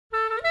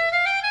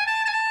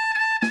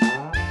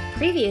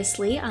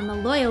Previously on the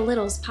Loyal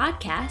Littles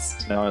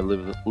podcast. Now I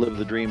live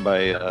the dream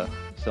by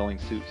selling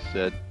suits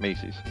at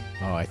Macy's.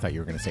 Oh, I thought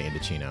you were going to say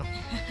Indochino.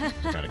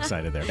 I got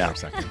excited there for a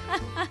second.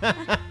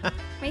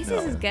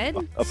 Macy's is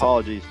good.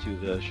 Apologies to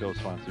the show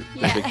sponsors,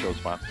 the big show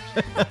sponsors.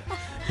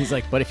 He's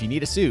like, but if you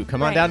need a suit,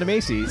 come on down to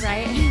Macy's.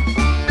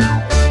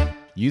 Right.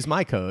 Use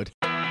my code.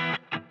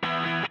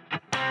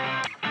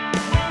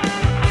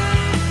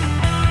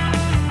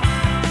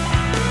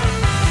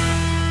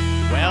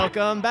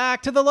 Welcome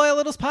back to the Loyal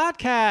Littles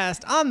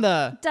podcast on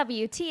the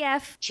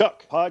WTF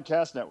Chuck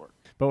Podcast Network.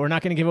 But we're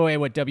not going to give away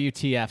what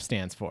WTF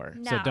stands for.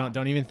 No. So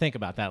don't even think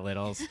about that,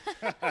 Littles.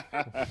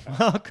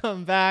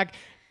 Welcome back.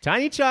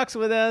 Tiny Chuck's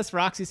with us.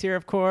 Roxy's here,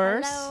 of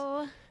course.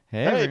 Hello.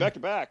 Hey, back to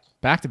back.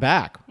 Back to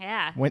back.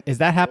 Yeah. When has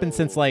that happened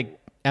since like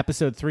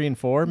episode 3 and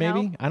 4,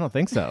 maybe? Nope. I don't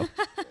think so.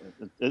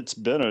 It's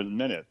been a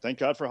minute. Thank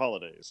God for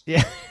holidays.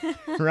 Yeah.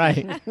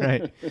 Right.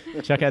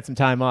 Chuck had some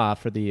time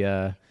off for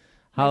the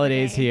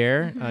holidays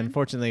here. Mm-hmm.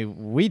 Unfortunately,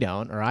 we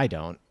don't, or I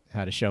don't.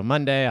 Had a show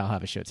Monday. I'll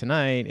have a show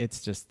tonight.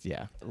 It's just,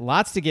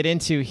 lots to get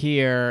into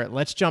here.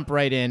 Let's jump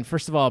right in.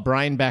 First of all,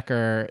 Brian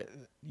Becker,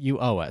 you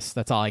owe us.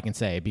 That's all I can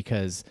say,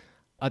 because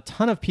a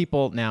ton of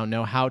people now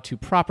know how to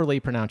properly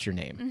pronounce your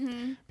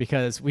name,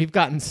 because we've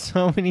gotten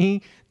so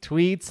many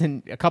tweets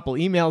and a couple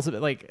emails of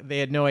it, like they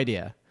had no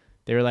idea.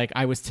 They were like,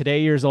 I was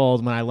today years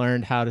old when I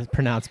learned how to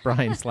pronounce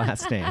Brian's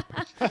last name.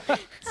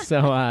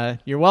 So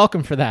you're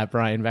welcome for that,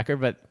 Brian Becker.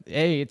 But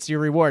hey, it's your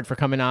reward for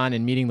coming on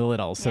and meeting the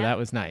Littles. So that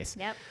was nice.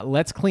 Yep.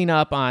 Let's clean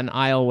up on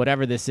aisle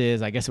whatever this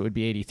is. I guess it would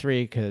be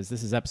 83 because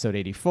this is episode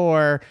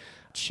 84.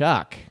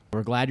 Chuck,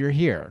 we're glad you're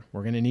here.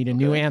 We're going to need a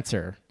new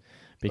answer.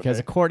 Because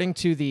according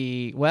to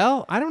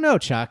I don't know,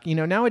 Chuck. You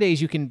know,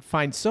 nowadays you can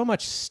find so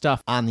much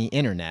stuff on the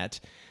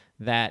internet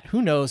that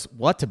who knows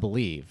what to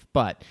believe.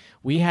 But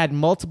we had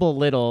multiple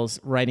Littles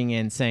writing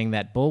in saying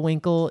that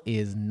Bullwinkle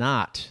is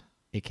not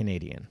a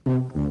Canadian.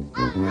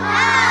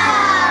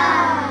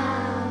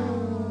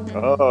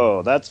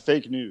 Oh, that's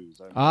fake news.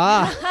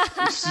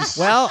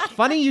 Well,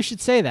 funny you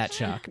should say that,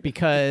 Chuck,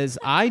 because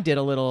I did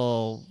a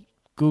little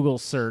Google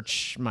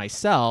search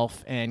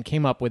myself and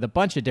came up with a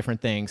bunch of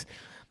different things.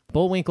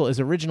 Bullwinkle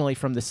is originally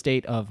from the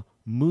state of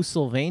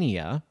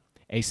Mussylvania,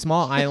 a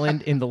small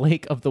island in the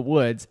Lake of the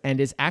Woods,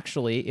 and is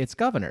actually its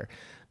governor.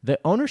 The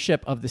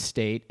ownership of the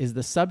state is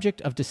the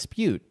subject of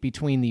dispute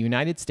between the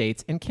United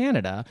States and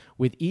Canada,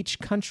 with each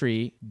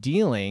country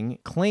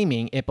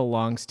claiming it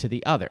belongs to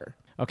the other.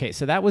 Okay,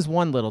 so that was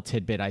one little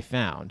tidbit I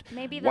found.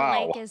 Maybe the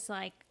lake is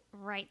like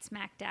right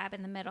smack dab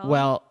in the middle.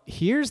 Well,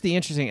 here's the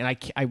interesting, and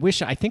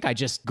I think I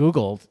just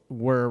Googled,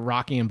 were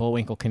Rocky and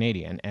Bullwinkle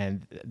Canadian,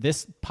 and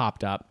this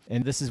popped up,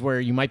 and this is where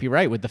you might be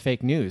right with the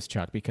fake news,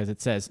 Chuck, because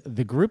it says,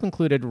 the group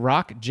included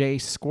Rock J.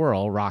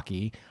 Squirrel,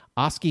 Rocky,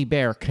 Oski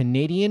Bear,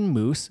 Canadian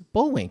Moose,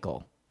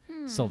 Bullwinkle,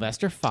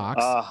 Sylvester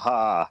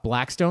Fox,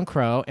 Blackstone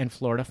Crow, and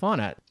Florida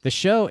Fauna. The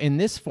show in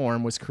this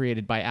form was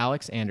created by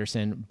Alex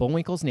Anderson.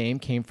 Bullwinkle's name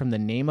came from the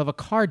name of a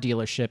car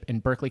dealership in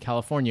Berkeley,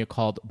 California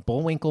called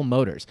Bullwinkle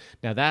Motors.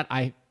 Now that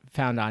I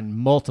found on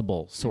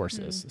multiple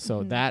sources,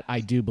 so that I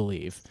do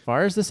believe. As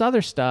far as this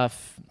other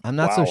stuff, I'm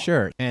not so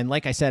sure. And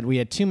like I said, we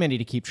had too many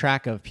to keep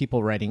track of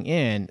people writing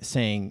in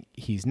saying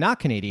he's not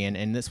Canadian,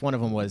 and this one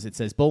of them was, it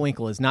says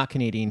Bullwinkle is not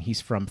Canadian,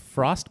 he's from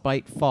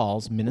Frostbite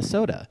Falls,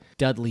 Minnesota.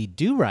 Dudley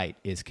Do-Right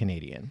is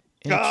Canadian.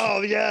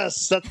 Oh,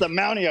 yes, that's the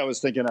Mountie I was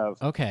thinking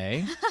of.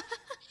 Okay.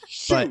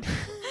 But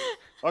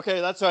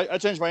okay, that's right. I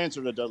changed my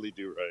answer to Dudley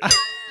Do-Right.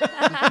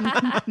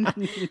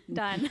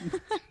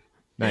 Done.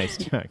 Nice,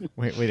 Chuck.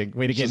 Way to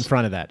get in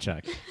front of that,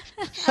 Chuck.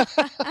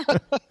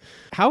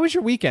 How was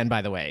your weekend,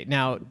 by the way?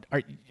 Now,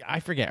 I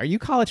forget, are you a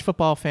college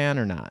football fan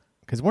or not?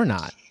 Because we're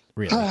not,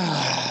 really.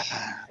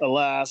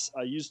 Alas,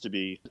 I used to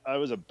be. I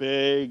was a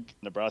big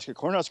Nebraska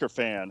Cornhusker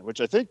fan, which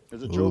I think,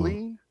 is it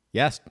Jolene?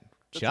 Yes,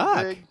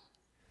 Chuck.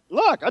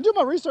 Look, I do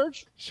my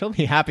research. She'll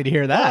be happy to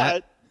hear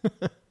that.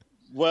 But,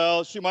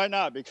 well, she might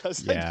not, because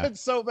they've been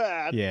so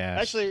bad. Yeah.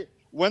 Actually,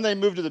 when they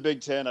moved to the Big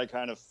Ten, I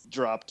kind of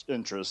dropped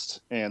interest,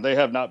 and they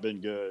have not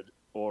been good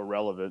or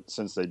relevant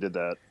since they did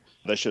that.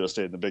 They should have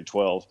stayed in the Big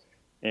 12,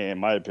 in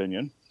my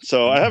opinion.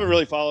 So I haven't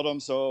really followed them.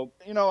 So,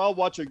 I'll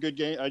watch a good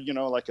game,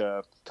 like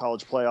a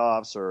college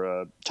playoffs or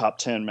a top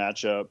 10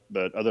 matchup.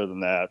 But other than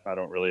that, I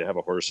don't really have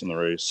a horse in the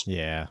race.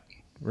 Yeah.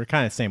 We're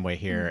kind of the same way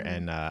here,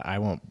 and I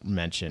won't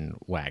mention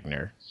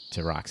Wagner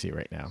to Roxy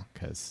right now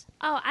because...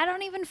 Oh, I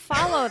don't even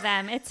follow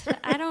them. That's what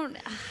I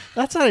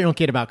don't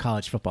get about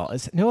college football.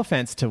 Is no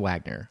offense to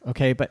Wagner,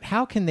 okay, but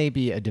how can they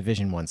be a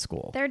Division I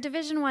school? They're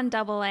Division I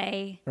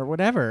AA or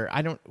whatever.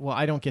 I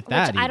don't get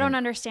that. I don't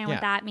understand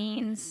what that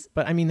means.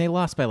 But I mean, they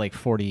lost by like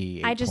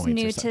 48. I just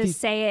knew to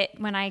say it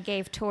when I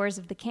gave tours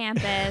of the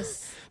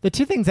campus. The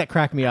two things that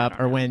crack me up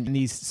are when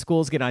these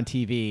schools get on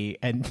TV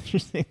and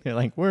they're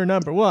like, "We're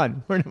number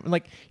one."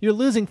 Like, you're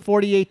losing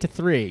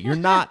 48-3. You're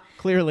not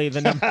clearly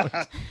the number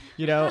one.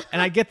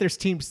 And I get there's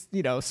teams,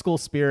 school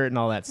spirit and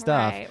all that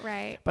stuff.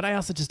 Right. But I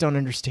also just don't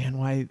understand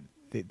why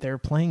they're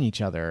playing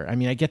each other. I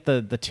mean, I get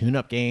the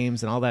tune-up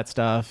games and all that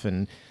stuff,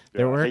 and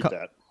there were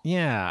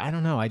Yeah, I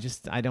don't know.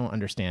 I don't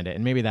understand it.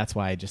 And maybe that's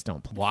why I just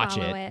don't watch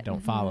Follow it, it.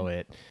 don't follow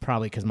it.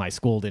 Probably because my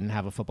school didn't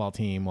have a football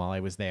team while I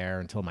was there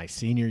until my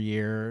senior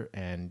year.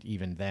 And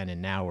even then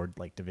and now we're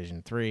like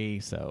Division III.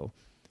 So,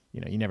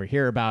 you never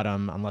hear about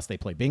them unless they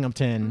play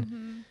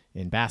Binghamton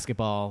in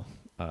basketball,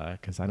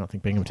 because I don't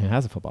think Binghamton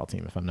has a football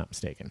team, if I'm not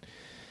mistaken.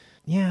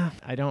 Yeah,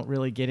 I don't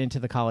really get into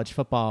the college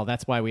football.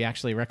 That's why we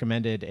actually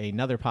recommended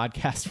another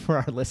podcast for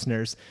our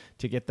listeners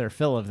to get their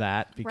fill of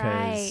that,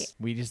 because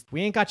we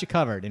ain't got you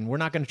covered, and we're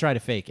not going to try to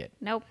fake it.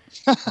 Nope.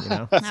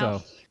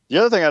 So The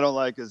other thing I don't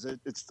like is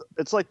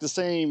it's like the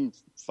same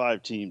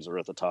 5 teams are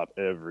at the top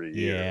every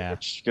year, Yeah.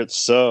 which gets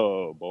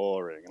so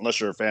boring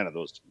unless you're a fan of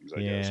those teams, I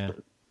guess. yeah,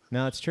 But,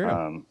 no, it's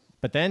true.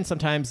 But then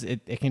sometimes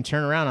it can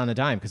turn around on a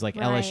dime, because like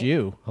Right.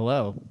 LSU,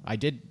 hello. I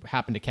did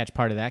happen to catch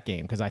part of that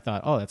game because I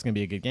thought, oh, that's going to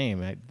be a good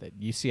game.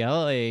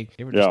 UCLA,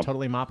 they were just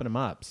totally mopping them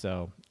up.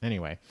 So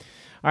anyway.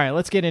 All right,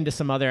 let's get into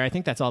some other. I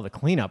think that's all the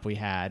cleanup we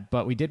had,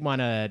 but we did want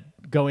to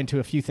go into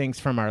a few things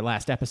from our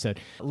last episode.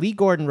 Lee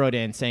Gordon wrote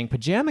in saying,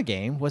 Pajama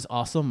Game was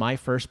also my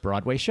first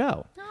Broadway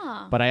show,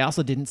 but I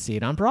also didn't see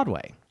it on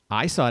Broadway.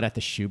 I saw it at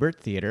the Schubert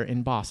Theater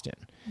in Boston.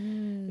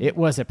 It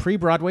was a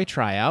pre-Broadway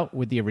tryout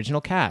with the original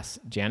cast,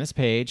 Janice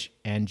Page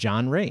and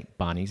John Raitt,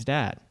 Bonnie's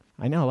dad.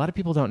 I know a lot of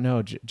people don't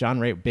know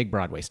John Raitt, big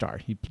Broadway star.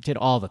 He did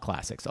all the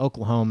classics,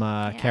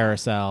 Oklahoma,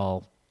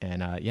 Carousel,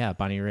 and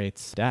Bonnie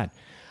Raitt's dad.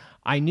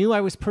 I knew I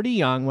was pretty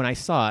young when I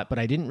saw it, but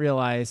I didn't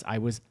realize I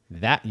was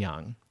that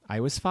young. I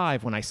was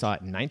 5 when I saw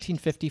it in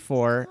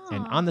 1954,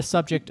 and on the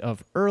subject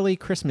of early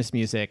Christmas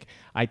music,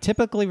 I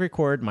typically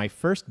record my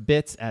first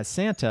bits as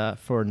Santa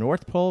for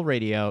North Pole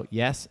Radio.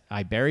 Yes,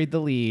 I buried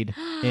the lead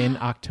in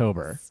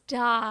October.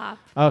 Stop.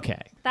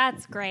 Okay.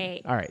 That's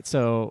great. All right.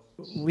 So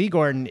Lee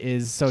Gordon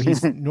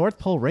he's North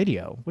Pole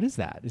Radio. What is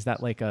that? Is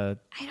that like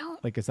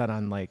is that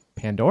on like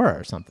Pandora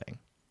or something?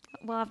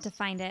 We'll have to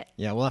find it.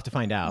 Yeah, we'll have to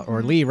find out.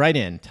 Or Lee, write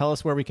in. Tell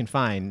us where we can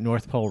find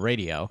North Pole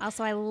Radio.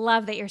 Also, I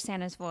love that you're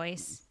Santa's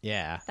voice.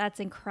 Yeah.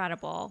 That's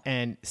incredible.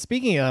 And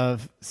speaking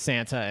of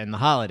Santa and the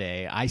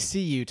holiday, I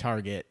see you,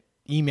 Target,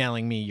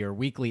 emailing me your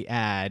weekly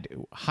ad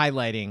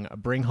highlighting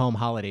Bring Home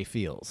Holiday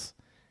Feels.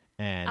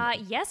 And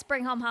yes,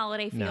 Bring Home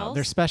Holiday Feels. no,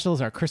 their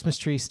specials are Christmas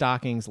tree,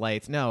 stockings,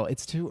 lights. No,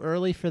 it's too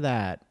early for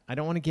that. I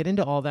don't want to get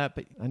into all that,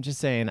 but I'm just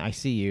saying I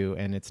see you,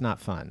 and it's not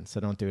fun, so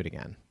don't do it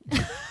again.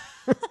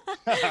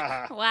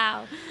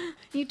 Wow.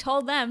 You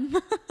told them.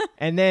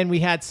 And then we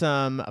had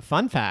some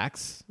fun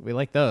facts. We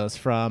like those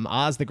from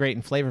Oz the Great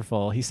and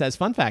Flavorful. He says,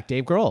 fun fact,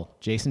 Dave Grohl,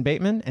 Jason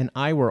Bateman, and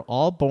I were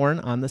all born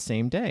on the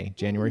same day,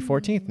 January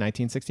 14th,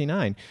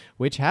 1969,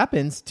 which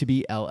happens to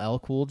be LL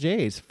Cool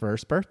J's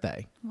first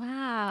birthday.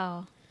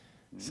 Wow.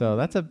 So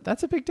that's a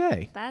big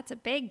day. That's a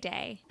big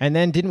day. And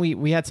then didn't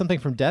we had something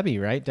from Debbie,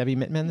 right? Debbie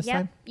Mittman this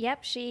time?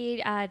 Yep.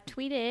 She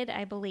tweeted,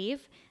 I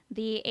believe,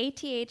 the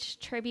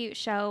ATH tribute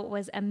show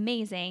was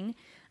amazing.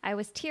 I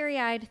was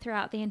teary-eyed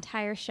throughout the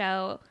entire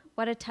show.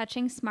 What a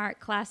touching,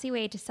 smart, classy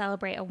way to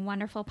celebrate a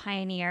wonderful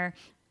pioneer.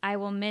 I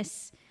will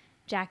miss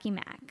Jackie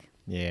Mack.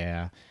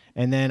 Yeah.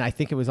 And then I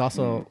think it was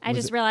also... I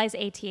just realized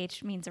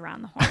ATH means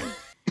around the horn.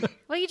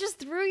 Well, you just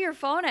threw your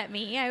phone at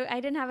me.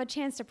 I didn't have a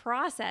chance to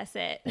process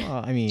it.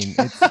 Well, I mean,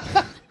 it's...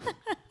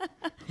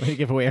 Way to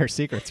give away our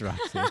secrets,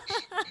 Roxy.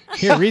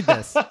 Here, read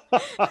this.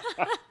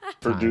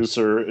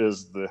 Producer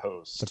is the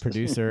host. The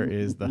producer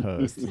is the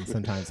host and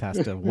sometimes has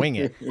to wing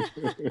it.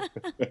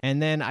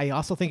 And then I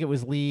also think it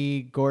was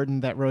Lee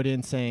Gordon that wrote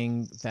in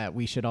saying that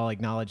we should all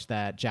acknowledge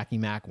that Jackie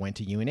Mack went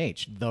to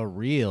UNH, the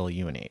real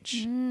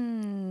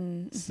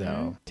UNH.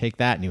 So take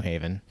that, New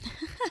Haven.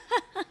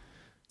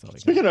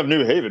 Speaking of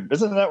New Haven,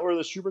 isn't that where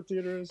the Schubert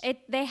Theater is?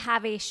 They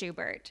have a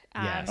Schubert.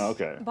 Yes.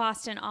 Okay.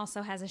 Boston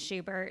also has a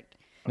Schubert.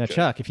 Now,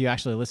 Chuck, if you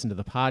actually listen to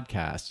the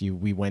podcast,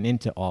 we went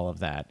into all of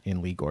that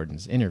in Lee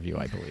Gordon's interview,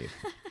 I believe.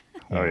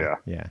 Oh, yeah.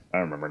 Yeah. I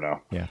remember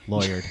now. Yeah,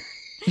 lawyered.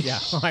 Yeah,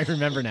 I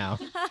remember now.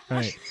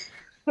 Right.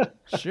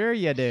 Sure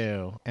you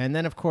do. And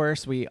then, of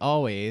course, we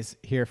always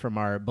hear from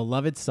our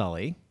beloved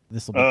Sully.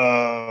 This will be...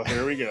 Oh,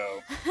 here we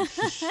go.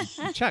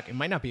 Chuck, it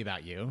might not be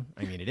about you.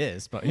 I mean, it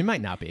is, but it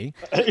might not be.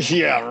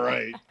 Yeah,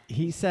 right.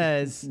 He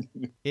says,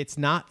 it's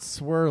not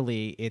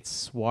swirly, it's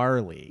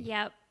swarly.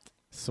 Yep.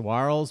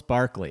 Swarles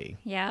Barkley.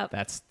 Yep.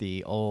 That's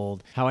the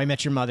old How I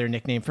Met Your Mother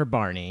nickname for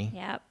Barney.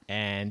 Yep.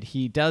 And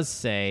he does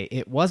say,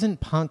 it wasn't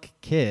punk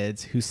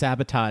kids who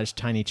sabotaged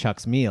Tiny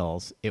Chuck's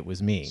meals. It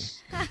was me.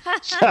 I'm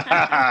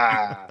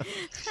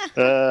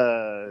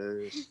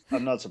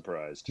not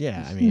surprised.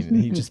 Yeah, I mean,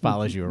 he just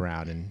follows you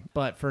around.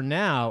 But for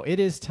now, it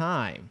is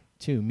time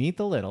to meet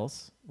the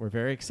Littles. We're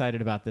very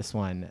excited about this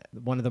one.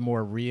 One of the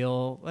more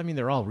real, I mean,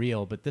 they're all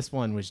real, but this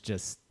one was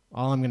just,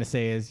 all I'm going to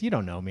say is, you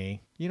don't know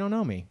me. You don't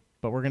know me.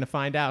 But we're going to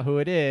find out who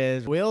it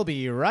is. We'll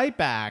be right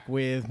back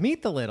with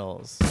Meet the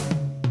Littles.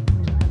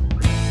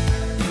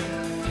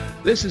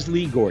 This is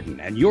Lee Gordon,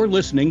 and you're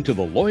listening to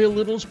the Loyal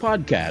Littles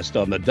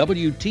podcast on the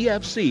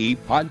WTFC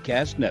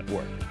Podcast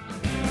Network.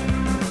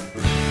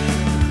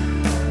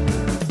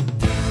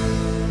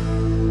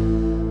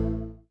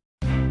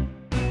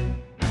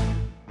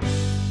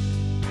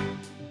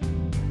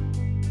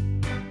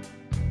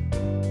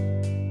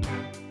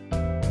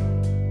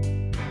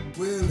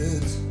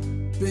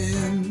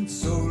 been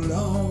so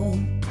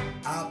long,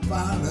 I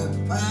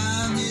finally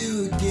find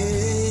you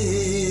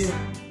again.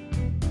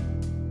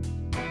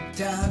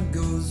 Time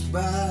goes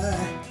by,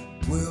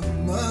 we're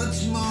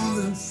much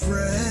more than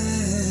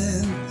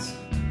friends.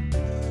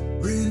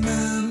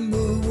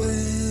 Remember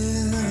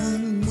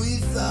when we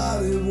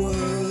thought it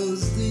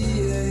was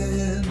the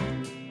end?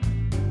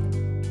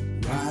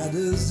 Why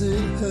does it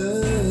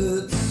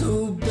hurt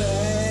so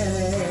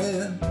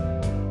bad?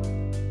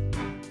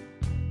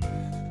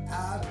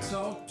 I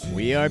talk to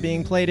We are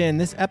being played in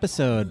this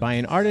episode by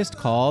an artist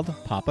called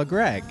Papa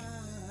Greg.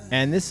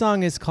 And this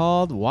song is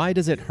called Why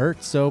Does It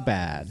Hurt So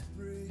Bad?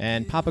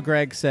 And Papa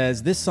Greg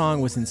says this song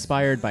was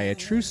inspired by a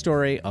true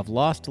story of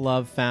lost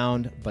love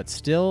found, but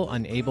still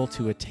unable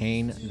to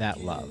attain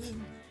that love.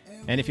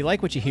 And if you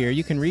like what you hear,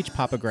 you can reach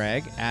Papa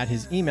Greg at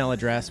his email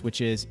address, which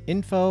is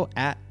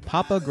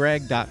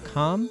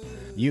info@papagreg.com.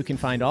 You can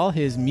find all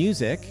his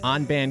music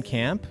on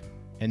Bandcamp,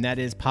 and that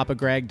is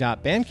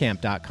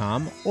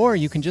papagreg.bandcamp.com, or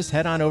you can just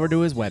head on over to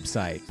his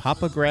website,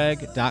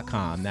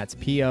 papagreg.com. That's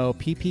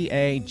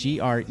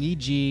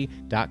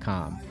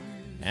POPPAGREG.com.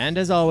 And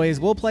as always,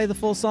 we'll play the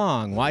full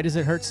song, Why Does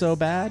It Hurt So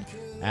Bad?,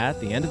 at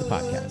the end of the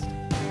podcast.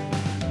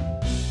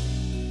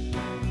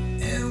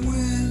 And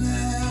when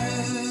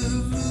I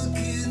look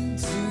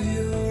into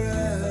your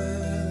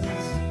eyes,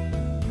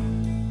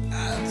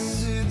 I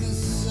see the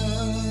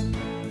sun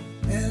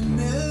and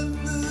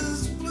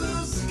endless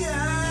blue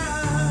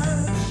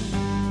skies.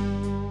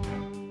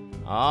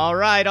 All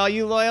right, all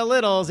you loyal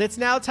littles, it's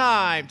now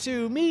time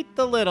to meet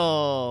the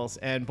littles.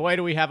 And boy,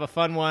 do we have a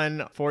fun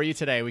one for you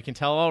today. We can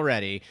tell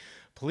already.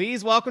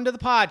 Please welcome to the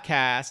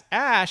podcast,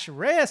 Ash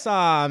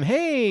Rayasam.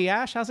 Hey,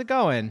 Ash, how's it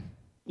going?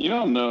 You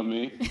don't know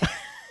me.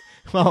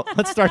 Well,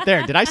 let's start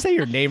there. Did I say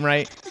your name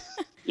right?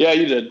 Yeah,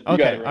 you did. You got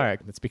Okay, it right. all right.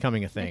 It's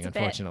becoming a thing, It's a bit.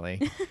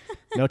 unfortunately.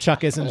 No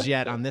Chuckisms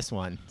yet on this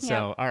one.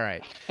 So, all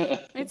right.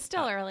 It's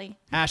still early.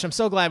 Ash, I'm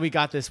so glad we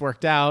got this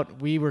worked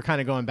out. We were kind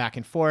of going back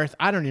and forth.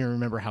 I don't even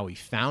remember how we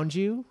found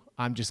you.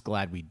 I'm just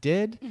glad we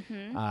did.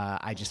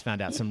 I just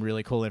found out some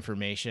really cool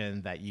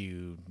information that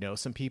you know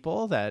some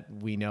people that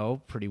we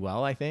know pretty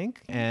well, I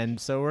think. And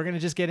so we're going to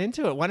just get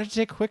into it. Why don't you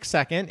take a quick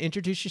second,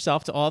 introduce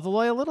yourself to all the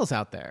loyal littles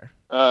out there.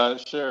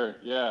 Sure.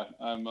 Yeah,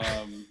 I'm.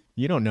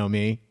 You don't know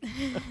me,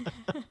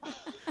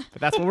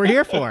 but that's what we're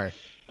here for.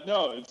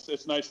 No,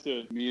 it's nice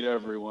to meet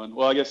everyone.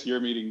 Well, I guess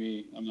you're meeting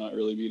me. I'm not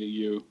really meeting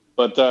you,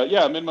 but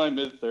yeah, I'm in my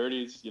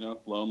mid-30s. You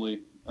know, lonely,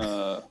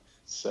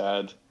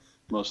 sad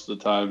most of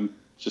the time.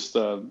 Just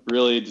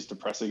really just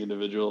depressing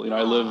individual. You know,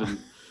 I live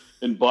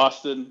in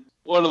Boston,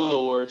 one of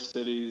the worst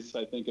cities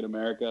I think in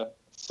America.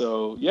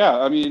 So yeah,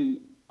 I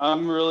mean,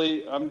 I'm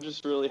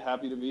just really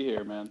happy to be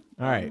here, man.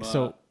 All right.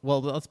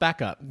 Well, let's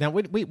back up. Now,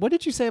 wait, what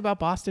did you say about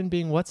Boston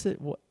being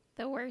The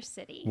worst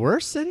city.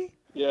 Worst city?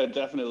 Yeah,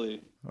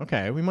 definitely.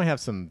 Okay, we might have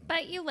some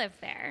But you live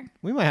there.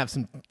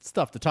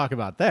 stuff to talk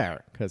about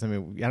there because I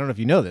mean, I don't know if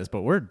you know this,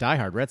 but we're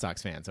diehard Red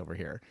Sox fans over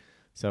here.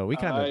 So we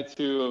kind I of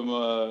too am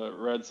a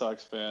Red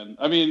Sox fan.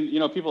 I mean, you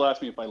know, people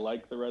ask me if I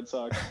like the Red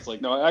Sox. It's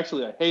like, no,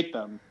 actually, I hate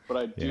them, but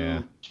I do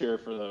Yeah. cheer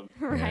for them.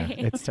 Right.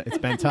 it's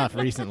been tough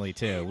recently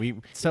too.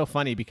 It's so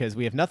funny because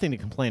we have nothing to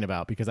complain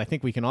about because I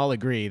think we can all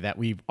agree that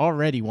we've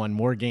already won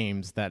more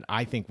games that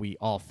I think we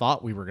all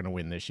thought we were going to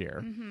win this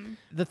year.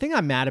 The thing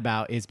I'm mad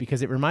about is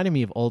because it reminded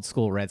me of old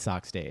school Red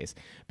Sox days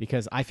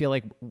because I feel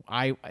like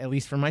at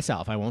least for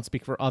myself, I won't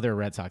speak for other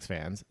Red Sox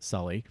fans,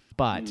 Sully,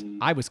 but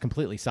I was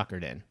completely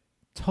suckered in.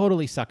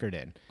 Totally suckered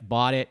in.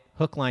 Bought it,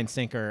 hook, line,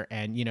 sinker,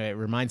 and you know it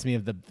reminds me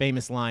of the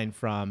famous line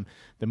from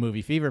the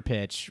movie Fever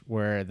Pitch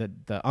where the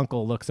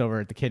uncle looks over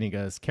at the kid and he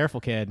goes, "Careful,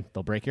 kid,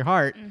 they'll break your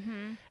heart."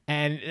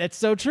 And it's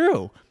so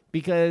true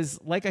because,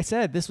 like I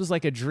said, this was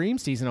like a dream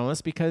season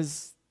almost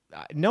because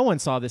no one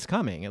saw this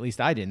coming. At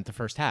least I didn't the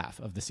first half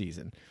of the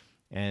season.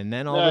 And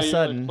then all of a You're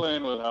sudden, like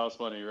playing with house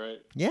money, right?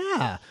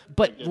 yeah,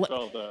 but It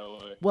felt that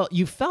way. well,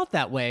 you felt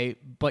that way,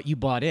 but you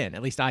bought in.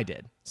 At least I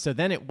did. So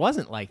then it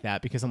wasn't like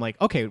that because I'm like,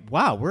 okay,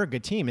 wow, we're a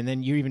good team. And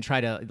then you even try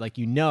to, like,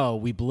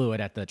 we blew it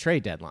at the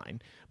trade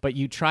deadline. But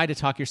you try to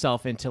talk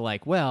yourself into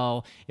like,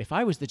 well, if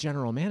I was the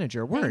general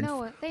manager, They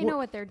know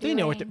what they're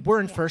doing. We're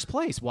in first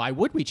place. Why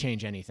would we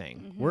change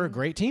anything? We're a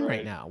great team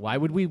right now. Why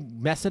would we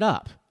mess it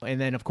up? And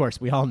then, of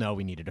course, we all know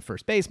we needed a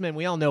first baseman.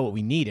 We all know what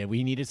we needed.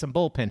 We needed some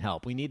bullpen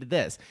help. We needed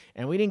this.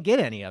 And we didn't get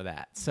any of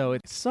that. So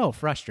it's so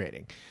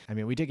frustrating. I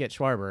mean, we did get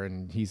Schwarber,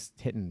 and he's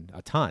hitting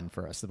a ton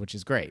for us, which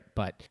is great.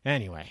 But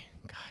anyway,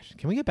 gosh,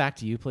 can we get back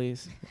to you,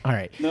 please? All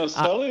right. No,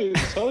 Sully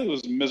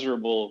was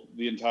miserable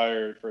the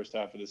entire first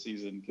half of the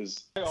season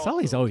because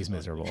Sully's always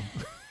miserable.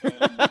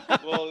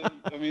 well,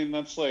 I mean,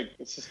 it's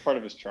just part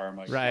of his charm,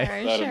 I guess. Right.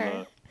 That Sure.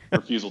 and the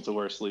refusal to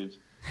wear sleeves.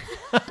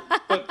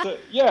 But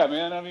yeah,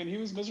 man, I mean, he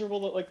was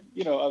miserable. Like,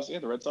 you know, I was, the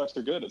Red Sox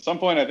are good. At some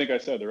point, I think I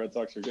said the Red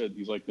Sox are good.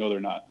 He's like, no, they're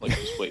not. Like,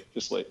 just wait.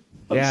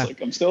 Yeah.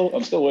 I'm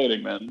still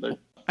waiting, man.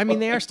 I mean,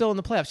 they are still in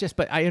the playoffs, yes,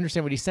 but I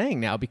understand what he's saying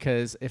now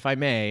because if I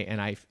may, and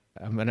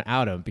I'm going to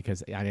out him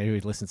because I know he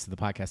listens to the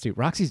podcast too.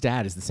 Roxy's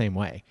dad is the same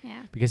way.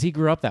 Yeah. Because he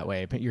grew up that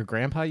way. But your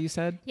grandpa, you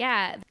said?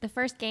 Yeah. The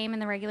first game in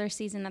the regular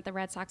season that the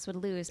Red Sox would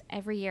lose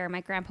every year,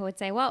 my grandpa would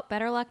say, well,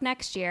 better luck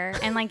next year.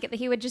 And like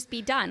he would just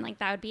be done. Like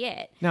that would be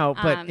it. No,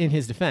 but in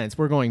his defense,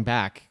 we're going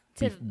back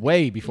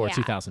way before yeah.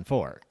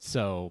 2004.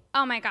 So,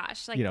 oh my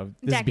gosh, like this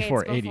is decades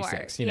before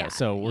 86, yeah,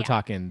 so we're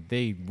talking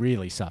they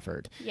really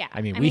suffered. Yeah.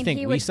 I mean, we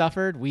think we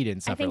suffered, we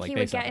didn't suffer I think like he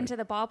they would suffered. get into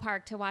the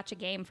ballpark to watch a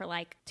game for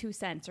like 2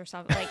 cents or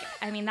something. Like,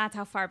 I mean, that's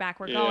how far back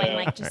we're going,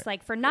 like just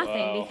like for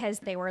nothing because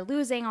they were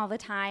losing all the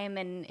time.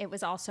 And it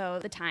was also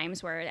the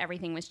times where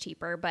everything was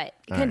cheaper, but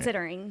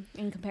considering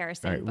in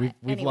comparison. All right.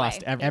 We've anyway.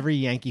 lost every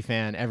Yankee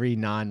fan, every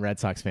non-Red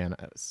Sox fan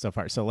so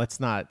far. So let's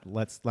not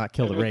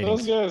kill the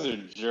ratings. Those guys are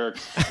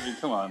jerks. I mean,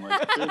 come on, like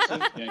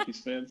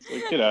Yankees fans,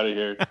 like, get out of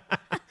here.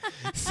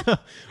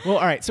 All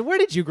right. So where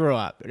did you grow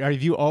up?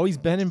 Have you always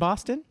been in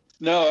Boston?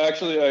 No,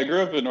 actually, I grew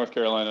up in North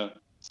Carolina.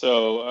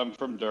 So I'm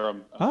from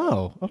Durham.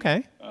 Oh,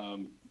 okay.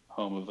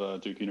 Home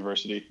of Duke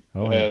University.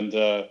 Oh, and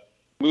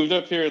moved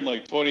up here in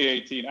like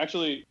 2018.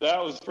 Actually,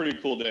 that was a pretty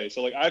cool day.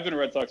 So like I've been a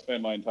Red Sox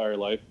fan my entire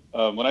life.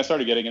 When I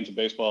started getting into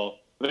baseball,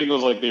 I think it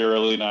was like the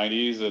early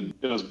 90s, and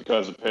it was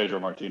because of Pedro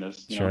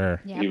Martinez. You know?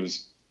 Yep. He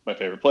was my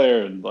favorite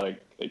player, and like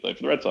they played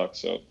for the Red Sox.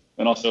 So,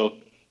 and also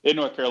in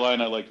North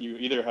Carolina, like you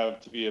either have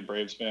to be a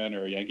Braves fan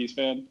or a Yankees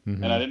fan,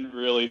 and I didn't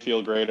really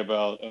feel great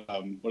about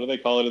what do they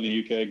call it in the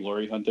UK,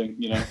 glory hunting,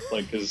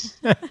 like because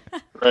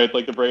right,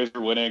 like the Braves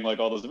were winning like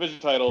all those division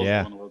titles,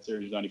 won the World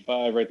Series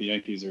 '95, right? The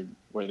Yankees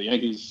were the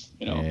Yankees,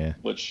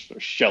 which are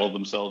shell of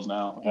themselves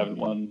now, haven't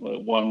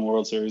won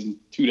World Series in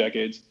 2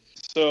 decades.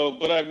 So,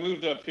 but I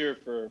moved up here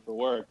for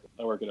work.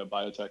 I work at a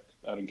biotech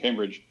out in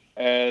Cambridge,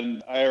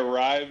 and I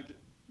arrived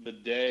the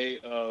day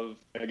of,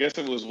 I guess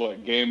it was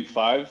Game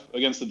 5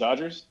 against the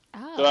Dodgers.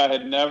 Oh. So I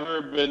had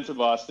never been to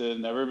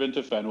Boston, never been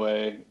to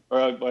Fenway, or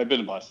I'd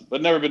been to Boston,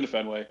 but never been to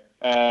Fenway.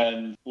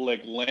 And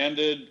like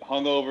landed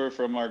hungover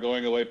from our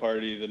going away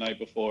party the night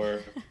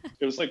before.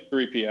 It was like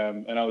 3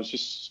 p.m. and I was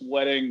just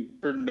sweating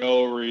for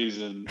no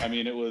reason. I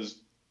mean, it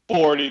was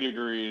 40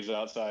 degrees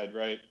outside,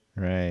 right?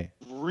 Right.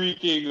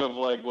 Reeking of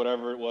like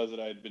whatever it was that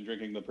I had been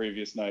drinking the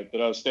previous night. But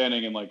I was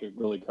standing in like a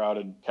really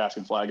crowded cask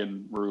and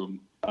flagon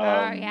room.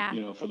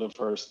 For the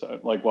first time,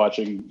 like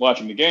watching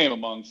the game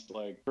amongst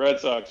like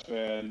Red Sox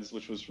fans,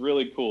 which was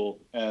really cool.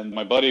 And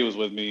my buddy was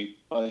with me.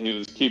 He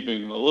was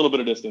keeping a little bit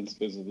of distance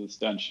because of the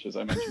stench, as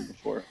I mentioned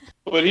before.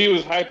 But he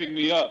was hyping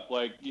me up.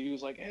 Like he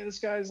was like, "Hey, this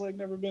guy's like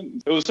never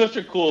been." It was such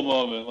a cool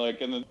moment.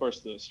 Like, and then of course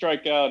the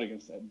strikeout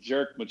against that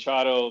jerk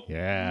Machado.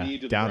 Yeah, knee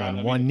to the down ground.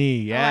 on one knee.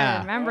 Yeah,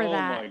 I remember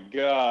that. Oh my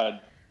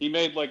God. He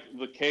made like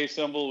the K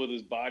symbol with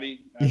his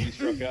body as he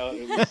struck out.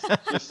 It was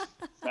just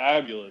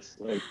fabulous.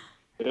 Like.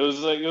 It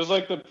was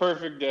like the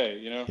perfect day,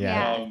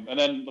 Yeah. And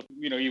then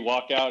you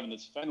walk out and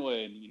it's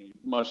Fenway, and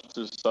much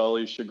to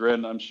Sully's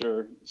chagrin, I'm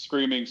sure,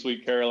 screaming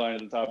 "Sweet Caroline" at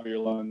the top of your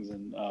lungs,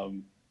 and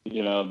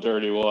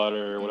 "Dirty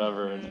Water" or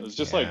whatever. And it was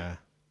just like,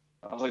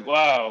 I was like,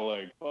 wow,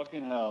 like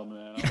fucking hell,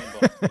 man. I'm in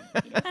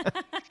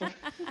Boston,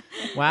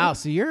 Wow,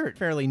 so you're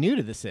fairly new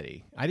to the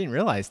city. I didn't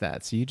realize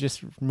that. So you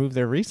just moved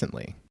there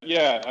recently.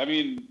 Yeah, I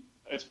mean,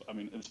 it's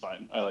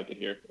fine. I like it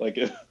here. Like,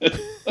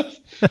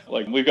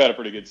 like we've got a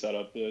pretty good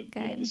setup. The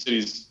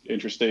city's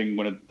interesting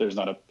when there's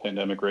not a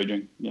pandemic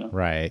raging.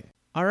 Right.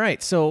 All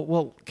right. So,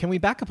 well, can we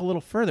back up a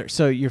little further?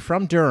 So you're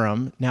from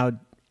Durham. Now,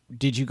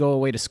 did you go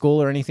away to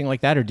school or anything like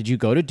that, or did you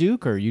go to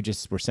Duke, or you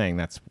just were saying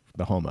that's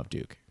the home of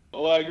Duke?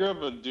 Well, I grew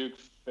up a Duke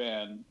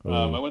fan.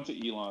 I went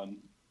to Elon.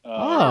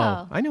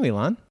 I knew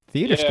Elon.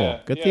 Theater school.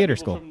 Good theater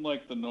school. From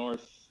like the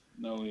north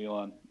know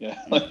Elon.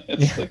 Yeah.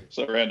 It's like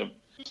so random.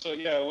 So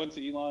yeah, I went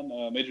to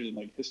Elon, majored in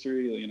like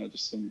history,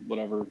 just some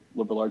whatever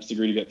liberal arts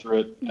degree to get through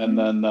it, and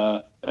then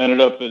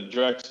ended up at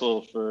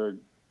Drexel for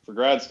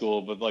grad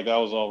school. But like that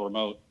was all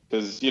remote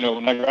because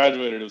when I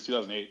graduated it was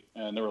 2008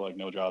 and there were like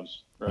no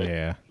jobs, right?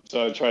 Yeah.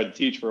 So I tried to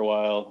teach for a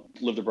while,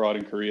 lived abroad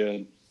in Korea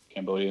and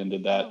Cambodia and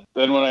did that.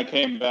 Then when I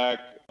came back,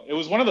 it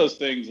was one of those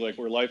things like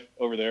where life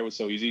over there was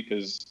so easy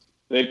because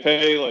they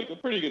pay like a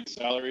pretty good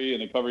salary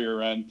and they cover your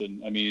rent,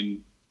 and I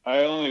mean.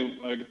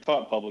 I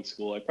taught public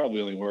school. I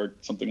probably only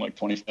worked something like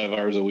 25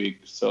 hours a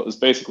week. So it was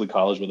basically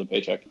college with a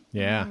paycheck.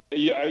 Yeah.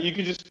 You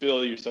could just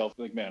feel yourself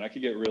like, man, I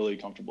could get really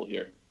comfortable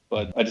here.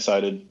 But I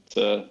decided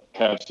to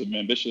have some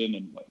ambition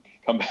and like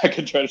come back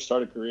and try to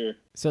start a career.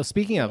 So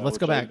speaking of, let's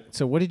go back.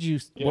 So what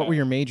were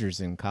your majors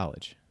in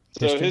college?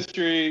 So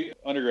history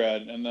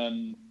undergrad. And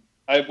then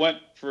I went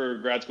for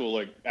grad school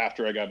like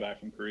after I got back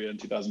from Korea in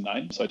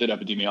 2009. So I did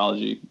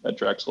epidemiology at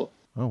Drexel.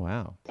 Oh,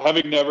 wow.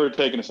 Having never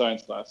taken a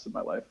science class in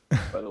my life,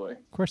 by the way.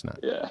 Of course not.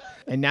 Yeah.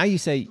 And now you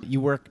say you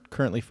work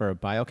currently for a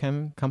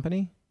biochem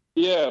company?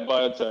 Yeah,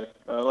 biotech,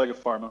 like a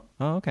pharma.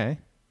 Oh, okay.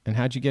 And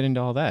how'd you get into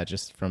all that?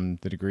 Just from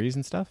the degrees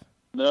and stuff?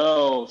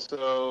 No.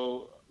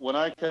 So when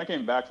I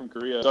came back from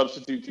Korea,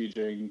 substitute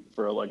teaching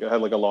I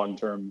had like a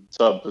long-term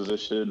sub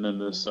position in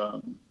this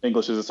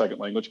English as a second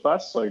language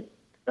class. So I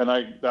And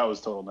that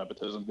was total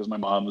nepotism because my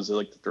mom was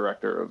like the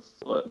director of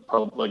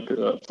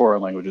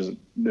foreign languages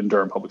in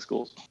Durham Public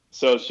Schools.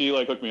 So she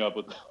like hooked me up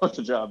with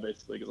the job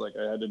basically because like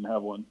I didn't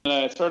have one. And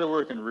I started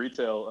working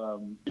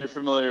retail. You're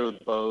familiar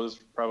with Bose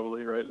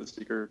probably, right? The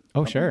speaker.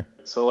 Oh, sure.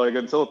 So like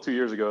until 2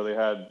 years ago, they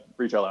had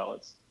retail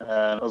outlets, and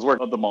I was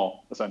working at the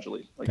mall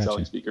essentially, like Gotcha.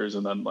 selling speakers,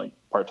 and then like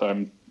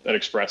part-time at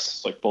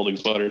Express, like folding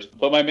sweaters.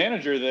 But my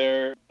manager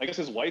there, I guess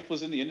his wife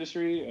was in the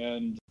industry,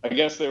 and I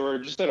guess they were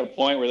just at a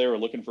point where they were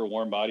looking for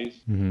warm bodies.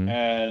 Mm-hmm.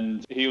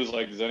 And he was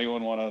like, does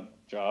anyone want a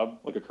job,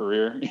 like a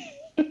career?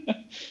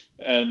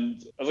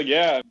 And I was like,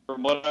 yeah.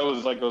 From what I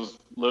was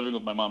living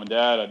with my mom and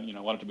dad, I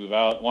wanted to move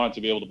out, wanted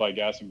to be able to buy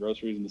gas and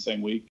groceries in the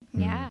same week.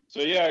 Yeah.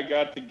 So yeah, I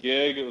got the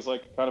gig. It was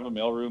like kind of a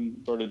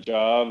mailroom sort of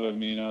job. I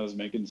mean, I was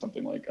making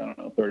something like, I don't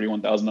know,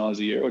 $31,000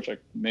 a year, which I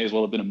may as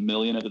well have been $1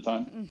 million at the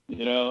time,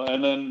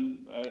 and then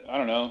I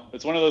don't know.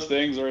 It's one of those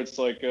things where it's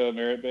like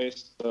merit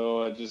based.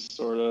 So I just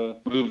sort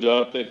of moved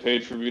up. They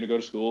paid for me to go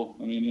to school.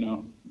 I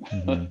mean,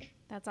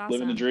 That's awesome.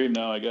 living the dream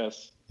now, I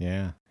guess.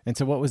 Yeah. And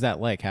so what was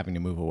that like having to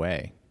move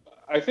away?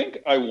 I think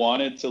I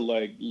wanted to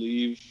like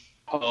leave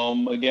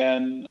home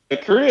again.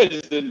 Korea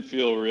just didn't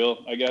feel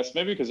real, I guess.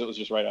 Maybe because it was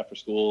just right after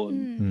school.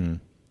 And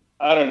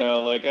I don't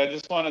know. Like I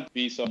just wanted to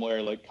be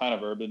somewhere like kind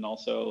of urban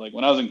also. Like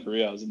when I was in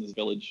Korea, I was in this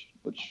village,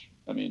 which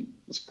I mean,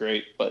 was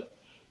great, but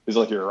it's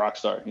like you're a rock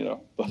star,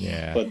 But,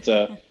 Yeah. But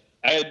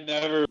I had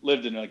never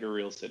lived in like a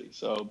real city.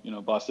 So,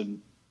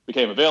 Boston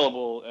became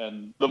available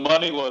and the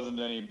money wasn't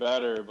any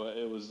better, but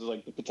it was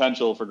like the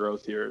potential for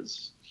growth here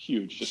is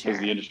huge just because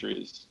the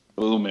industry is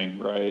booming,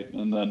 right?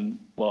 And then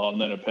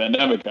a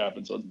pandemic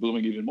happened, so it's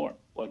booming even more.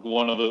 Like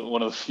one of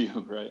the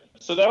few, right?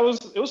 So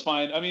it was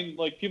fine. I mean,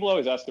 like people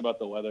always ask about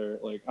the weather.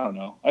 Like I don't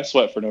know, I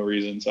sweat for no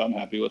reason, so I'm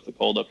happy with the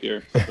cold up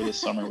here for this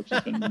summer, which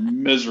has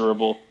been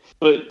miserable,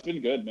 but it's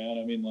been good, man.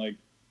 I mean, like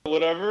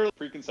whatever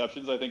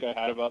preconceptions I think I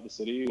had about the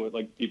city, with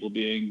like people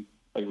being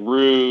like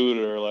rude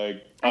or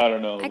like I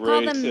don't know,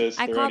 racist.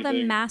 I call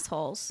them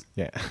massholes.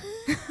 Yeah.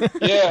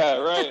 Yeah,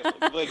 right.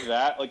 Like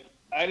that. Like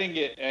I didn't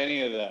get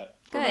any of that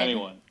from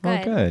anyone.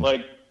 Oh, good.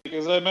 Like,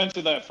 because I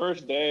mentioned that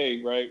first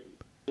day, right,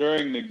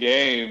 during the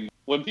game,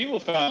 when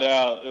people found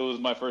out it was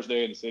my first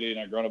day in the city and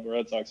I'd grown up a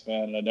Red Sox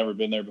fan and I'd never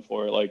been there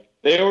before, like,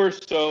 they were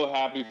so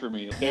happy for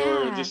me. They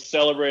were just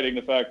celebrating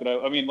the fact that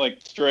I mean, like,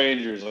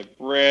 strangers, like,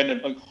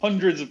 random, like,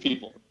 hundreds of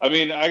people. I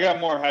mean, I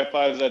got more high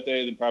fives that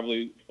day than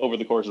probably over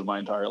the course of my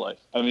entire life.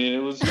 I mean,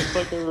 it was just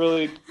like a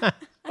really, I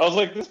was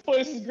like, this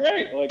place is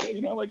great. Like,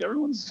 like,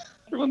 everyone's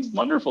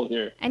wonderful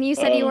here. And you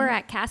said you were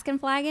at Cask and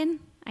Flagon?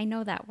 I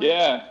know that one.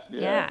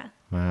 Yeah.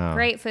 Wow.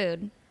 Great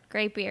food.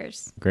 Great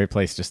beers. Great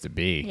place just to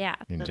be. Yeah.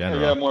 In I general.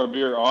 got more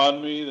beer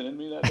on me than in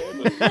me that day,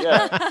 but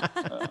yeah.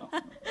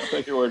 I'll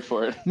take your word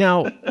for it.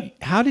 Now,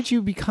 how did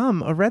you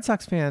become a Red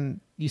Sox fan?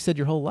 You said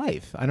your whole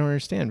life. I don't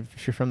understand.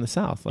 If you're from the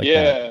South. Like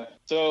that.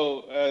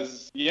 So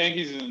as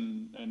Yankees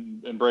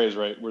and Braves,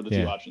 right, were the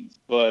two options.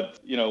 But,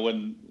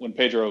 when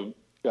Pedro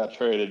got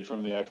traded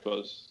from the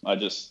Expos, I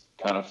just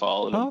kind of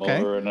followed him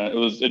over. And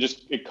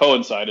it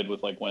coincided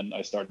with like when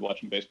I started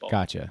watching baseball.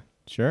 Gotcha.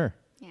 Sure.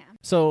 Yeah.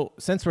 So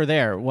since we're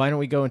there, why don't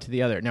we go into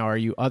the other? Now,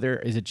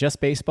 is it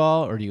just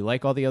baseball or do you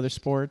like all the other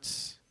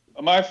sports?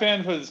 My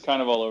fanhood is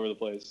kind of all over the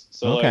place.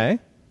 So like,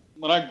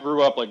 when I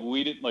grew up, like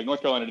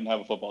North Carolina didn't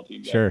have a football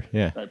team yet. Sure.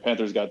 Yeah. Right.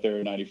 Panthers got there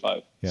in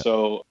 95. Yeah.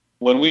 So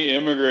when we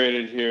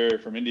immigrated here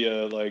from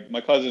India, like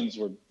my cousins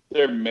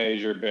they're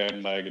major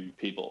bandwagon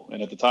people.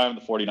 And at the time,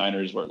 the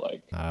 49ers were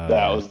like,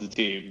 that was the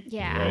team.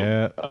 Yeah.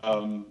 Right?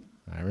 Yeah.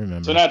 I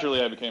remember. So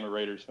naturally, I became a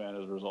Raiders fan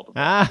as a result of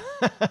that.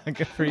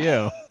 Good for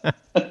you.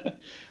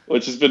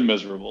 Which has been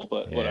miserable,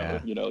 but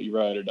whatever. You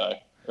ride or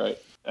die, right?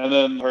 And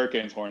then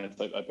Hurricanes, Hornets,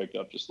 I picked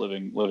up just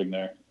living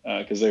there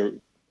because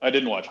I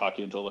didn't watch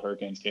hockey until the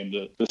Hurricanes came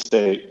to the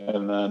state,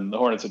 and then the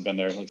Hornets had been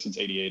there like since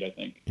 '88, I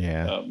think.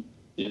 Yeah.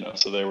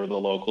 So they were the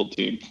local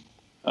team.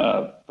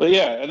 But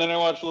yeah, and then I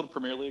watched a little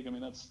Premier League. I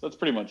mean, that's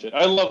pretty much it.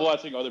 I love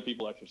watching other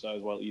people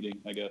exercise while eating,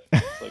 I guess.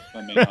 It's like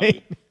my main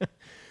hobby.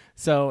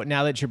 So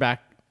now that you're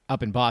back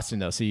up in Boston,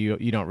 though, so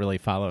you don't really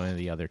follow any of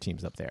the other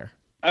teams up there.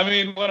 I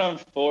mean, when I'm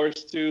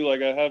forced to,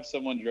 like, I have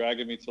someone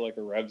dragging me to like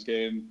a Revs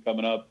game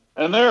coming up,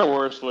 and there are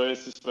worse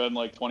ways to spend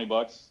like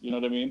 $20. You know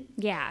what I mean?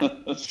 Yeah.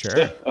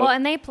 Sure. Well,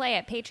 and they play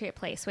at Patriot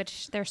Place,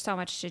 which there's so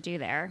much to do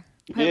there.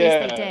 Or yeah,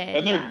 at least they did.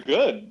 And they're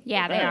good.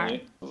 Yeah, apparently.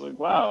 they are. I was like,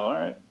 wow, all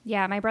right.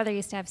 Yeah, my brother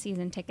used to have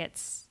season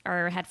tickets,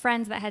 or had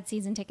friends that had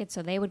season tickets,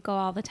 so they would go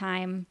all the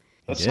time.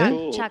 That's did?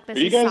 cool. Chuck, this Are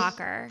you is guys-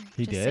 soccer.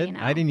 He just so did? you know.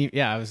 I didn't even,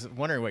 I was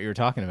wondering what you were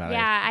talking about.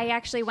 Yeah, I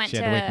actually went She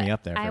to. had to wake me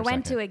up there for I a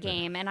went second. to a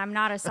game, and I'm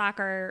not a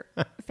soccer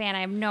fan.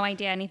 I have no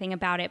idea anything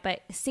about it,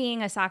 but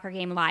seeing a soccer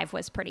game live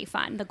was pretty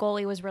fun. The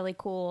goalie was really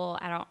cool.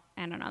 I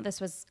don't know. This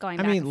was going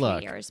back a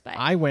few years, but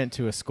I went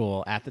to a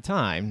school at the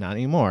time, not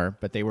anymore,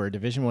 but they were a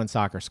Division I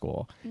soccer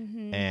school,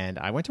 and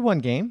I went to one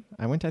game.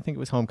 I think it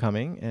was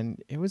homecoming,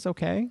 and it was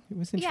okay. It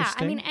was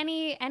interesting. Yeah, I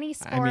mean, any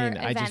sport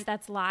event just-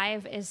 that's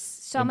live is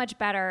so much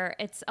better.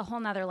 It's a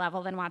whole nother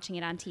level than watching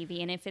it on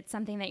TV. And if it's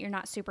something that you're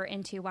not super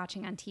into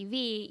watching on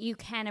TV, you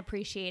can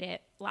appreciate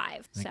it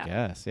live. So I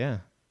guess, yeah.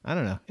 I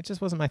don't know. It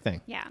just wasn't my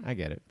thing. Yeah. I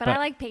get it. But I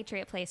like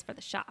Patriot Place for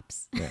the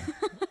shops. Yeah.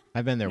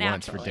 I've been there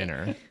once for Naturally.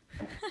 dinner.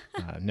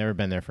 I've never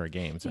been there for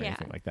games or Yeah.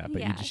 anything like that.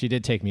 But Yeah. she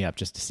did take me up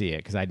just to see it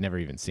because I'd never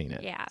even seen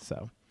it. Yeah.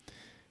 So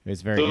it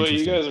was very So wait,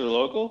 interesting. you guys are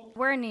local?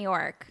 We're in New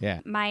York. Yeah.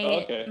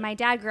 Okay. My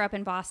dad grew up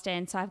in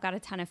Boston, so I've got a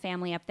ton of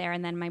family up there.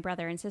 And then my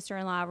brother and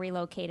sister-in-law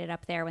relocated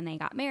up there when they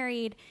got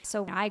married.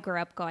 So I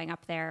grew up going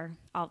up there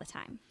all the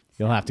time.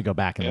 You'll have to go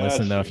back and Yeah,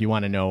 listen, though, that's if you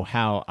want to know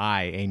how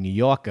I, a New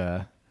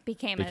Yorker,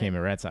 Became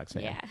a Red Sox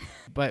fan. Yeah.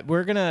 But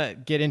we're going to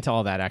get into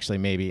all that actually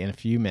maybe in a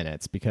few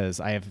minutes because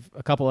I have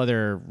a couple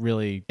other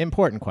really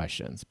important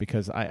questions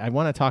because I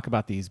want to talk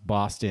about these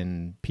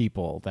Boston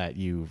people that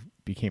you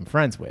became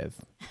friends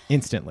with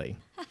instantly.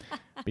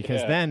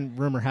 Because Yeah. then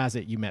rumor has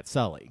it you met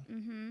Sully.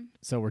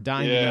 So we're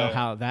dying to know Yeah.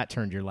 how that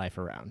turned your life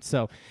around.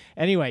 So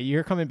anyway,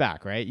 you're coming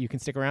back, right? You can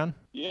stick around?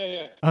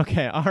 Yeah.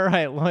 Okay. All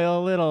right.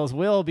 Loyal Littles.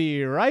 We'll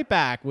be right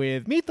back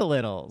with Meet the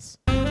Littles.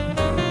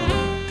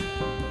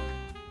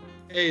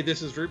 Hey,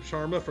 this is Roop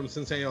Sharma from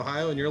Cincinnati,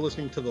 Ohio, and you're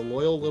listening to the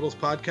Loyal Littles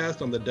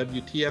podcast on the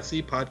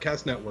WTFC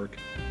Podcast Network.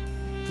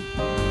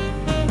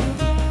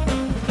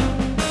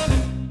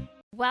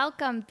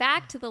 Welcome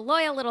back to the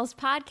Loyal Littles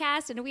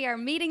podcast, and we are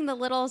meeting the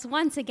Littles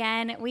once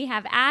again. We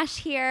have Ash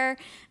here,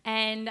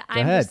 and Go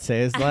ahead. Say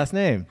his last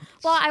name.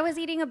 Well, I was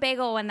eating a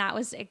bagel when that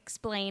was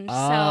explained,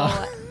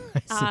 Oh.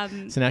 so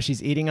So now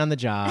she's eating on the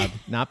job,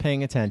 not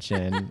paying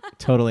attention.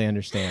 Totally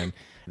understand.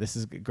 This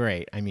is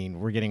great. I mean,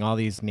 we're getting all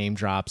these name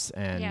drops,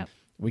 and Yep.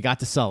 we got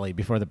to Sully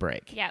before the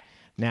break. Yep.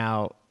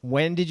 Now,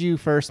 when did you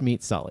first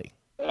meet Sully?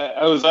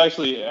 I was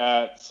actually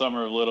at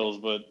Summer of Littles,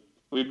 but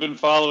we've been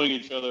following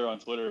each other on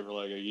Twitter for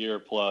like a year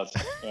plus,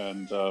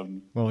 and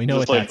Well, we know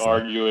just what like that's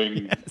like.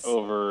 arguing Yes.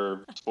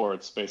 over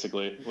sports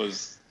basically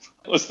was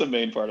the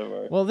main part of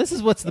our. Well, this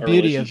is what's the Our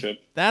beauty of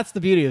relationship. that's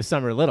the beauty of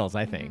Summer Littles,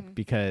 I think,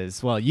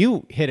 because well,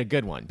 you hit a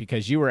good one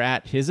because you were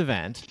at his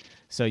event,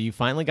 so you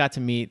finally got to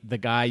meet the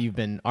guy you've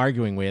been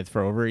arguing with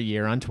for over a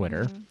year on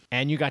Twitter,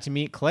 and you got to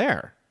meet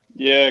Claire.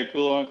 Yeah,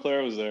 Cool Aunt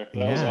Claire was there.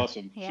 That was Yeah.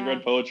 awesome. She Yeah.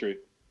 read poetry.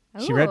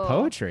 She read Ooh.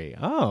 poetry.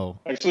 Oh,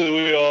 Actually,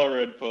 we all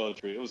read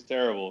poetry. It was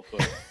terrible,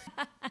 but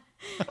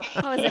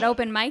Oh, was it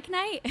open mic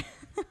night?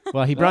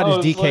 well, he brought No,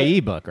 his it was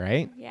DKE book,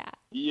 right? Yeah.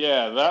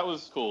 yeah, that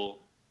was cool.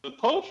 The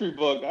poetry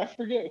book, I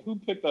forget who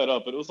picked that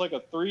up, but it was like a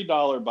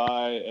 $3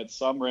 buy at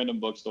some random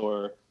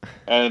bookstore,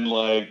 and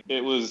like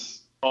it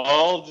was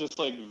all just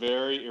like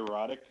very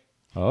erotic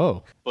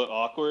Oh, but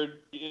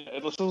awkward. Yeah,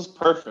 it was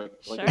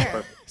perfect. Like, it was Sure.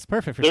 perfect. it's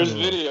perfect for There's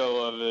Summer Littles.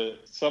 video of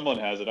it. Someone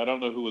has it. I don't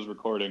know who was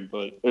recording,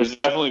 but there's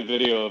definitely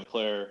video of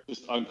Claire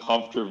just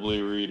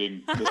uncomfortably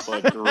reading this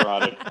like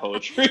erotic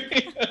poetry.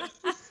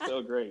 It's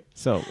so great.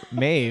 So,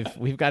 Maeve,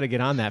 we've got to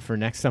get on that for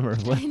next Summer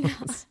of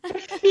Littles.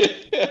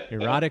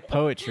 Erotic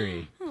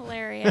poetry.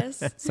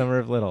 Hilarious. Summer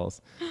of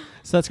Littles.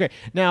 So that's great.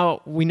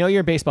 Now, we know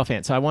you're a baseball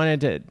fan. So I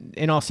wanted to,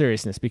 in all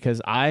seriousness,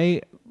 because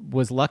I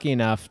was lucky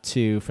enough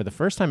to, for the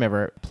first time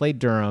ever, played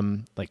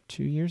Durham like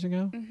 2 years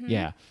ago.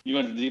 Yeah. You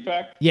went to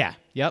DPAC? Yeah.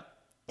 Yep.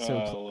 So,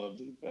 I love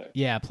DPAC.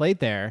 yeah, played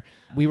there.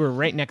 We were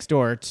right next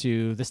door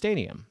to the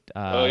stadium.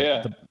 Oh,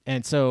 yeah.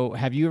 And so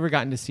have you ever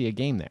gotten to see a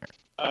game there?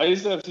 I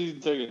used to have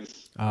season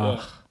tickets Oh.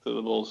 yeah, to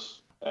the Bulls.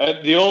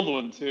 The old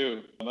one,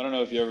 too. I don't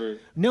know if you ever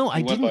No, I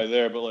went didn't. by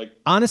there, but like,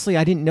 Honestly,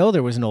 I didn't know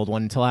there was an old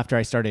one until after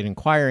I started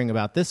inquiring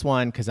about this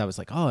one because I was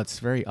like, oh, it's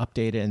very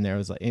updated. And there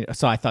was like,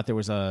 so I thought there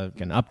was an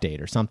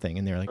update or something.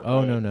 And they were like,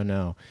 oh,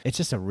 no. It's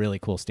just a really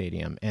cool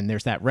stadium. And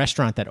there's that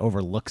restaurant that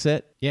overlooks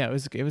it. Yeah,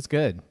 it was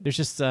good. There's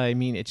just,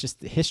 it's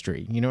just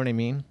history. You know what I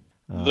mean?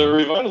 the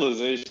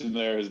revitalization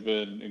there has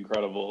been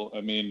incredible. I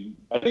mean,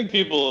 I think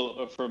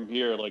people from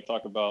here like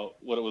talk about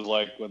what it was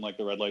like when like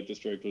the red light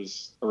district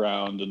was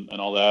around and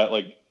all that.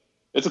 Like,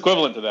 it's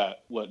equivalent to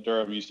that, what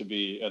Durham used to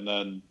be. And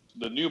then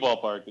the new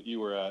ballpark that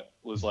you were at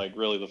was like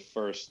really the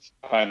first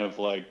kind of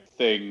like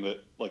thing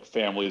that like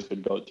families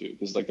could go to,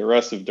 because like the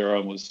rest of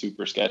Durham was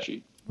super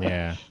sketchy.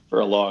 Yeah.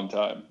 For a long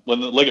time. When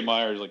the Liggett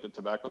Myers, like the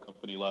tobacco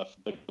company, left,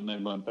 like when they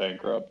went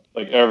bankrupt,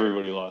 like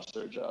everybody lost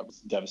their job.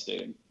 It's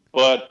devastating.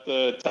 But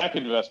the tech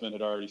investment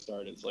had already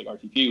started. It's like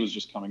RTP was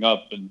just coming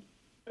up, and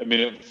I mean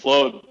it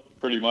flowed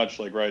pretty much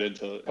like right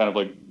into kind of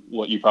like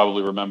what you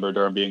probably remember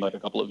Durham being like a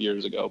couple of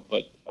years ago.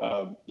 But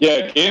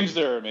yeah, games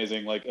there are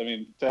amazing. Like, I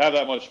mean, to have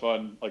that much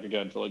fun, like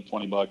again for like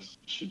 $20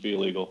 should be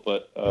illegal.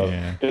 But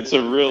Yeah. it's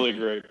a really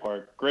great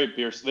park. Great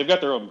beer. They've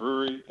got their own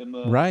brewery in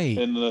the Right.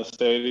 in the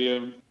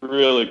stadium.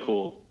 Really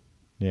cool.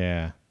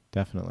 Yeah,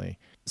 definitely.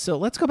 So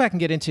let's go back and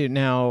get into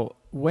now,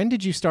 when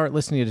did you start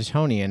listening to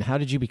Tony and how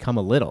did you become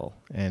a Little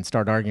and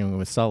start arguing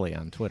with Sully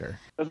on Twitter?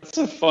 That's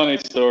a funny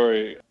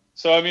story.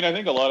 So, I mean, I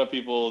think a lot of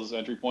people's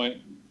entry point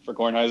for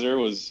Kornheiser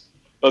was,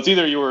 well, it's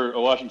either you were a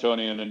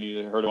Washingtonian and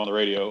you heard him on the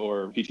radio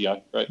or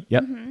PTI, right?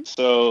 Yep.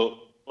 So,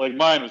 like,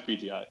 mine was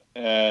PTI.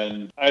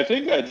 And I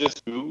think I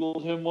just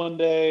Googled him one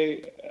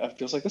day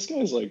after I was like, this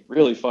guy's, like,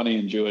 really funny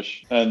and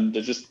Jewish. And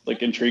it just,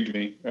 like, intrigued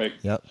me, right?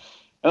 Yep.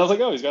 And I was like,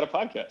 oh, he's got a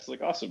podcast.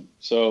 Like, awesome.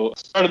 So I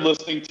started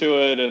listening to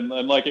it, and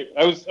like,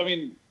 I was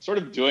sort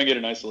of doing it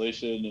in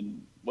isolation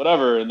and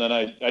whatever. And then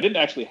I didn't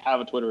actually have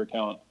a Twitter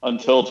account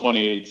until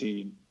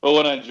 2018. But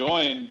when I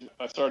joined,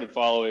 I started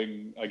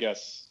following, I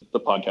guess, the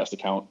podcast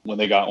account when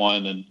they got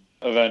one. And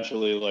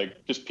eventually,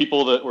 like, just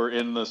people that were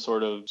in the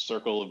sort of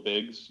circle of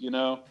bigs, you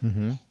know?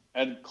 Mm-hmm.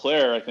 And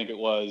Claire, I think it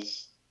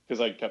was, because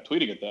I kept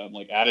tweeting at them,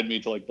 like, added me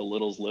to, like, the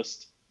Littles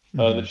list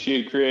that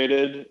she had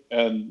created.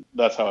 And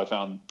that's how I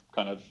found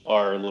kind of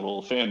our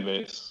little fan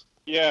base.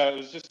 Yeah, it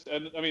was just,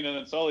 and I mean, and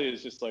then Sully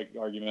is just, like,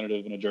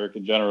 argumentative and a jerk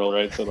in general,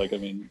 right? So, like, I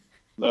mean,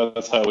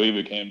 that's how we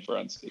became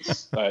friends,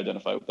 because I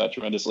identify with that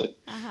tremendously.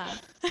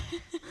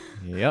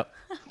 Yep.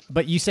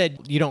 But you said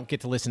you don't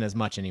get to listen as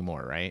much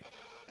anymore, right?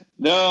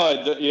 No,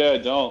 I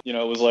don't. You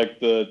know, it was like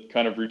the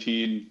kind of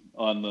routine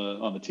on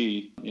the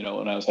T, you know,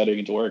 when I was heading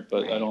into work.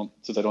 But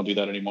since I don't do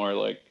that anymore,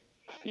 like,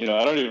 you know,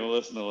 I don't even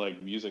listen to,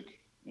 like, music.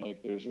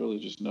 Like, there's really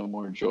just no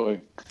more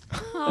joy.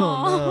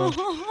 Oh,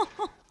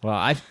 no. Well,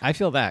 I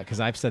feel that, because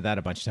I've said that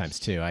a bunch of times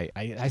too.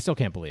 I still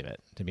can't believe it,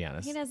 to be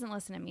honest. He doesn't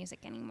listen to music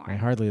anymore. I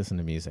hardly listen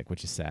to music,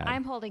 which is sad.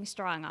 I'm holding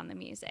strong on the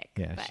music.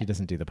 Yeah, but she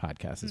doesn't do the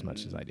podcast as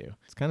much as I do.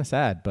 It's kind of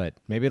sad, but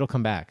maybe it'll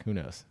come back. Who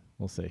knows?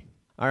 We'll see.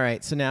 All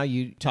right, so now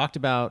you talked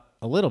about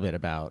a little bit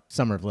about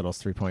Summer of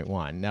Littles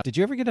 3.1. Now, did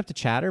you ever get up to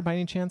Chatter by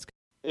any chance?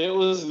 It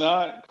was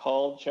not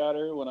called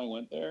Chatter when I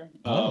went there.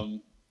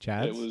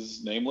 Chads? It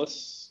was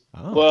nameless.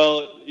 Oh.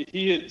 Well,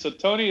 so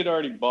Tony had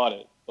already bought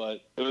it,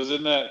 but it was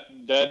in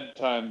that dead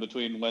time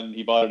between when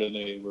he bought it and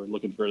they were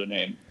looking for the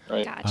name,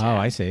 right? Gotcha. Oh,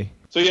 I see.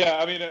 So yeah,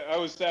 I mean, I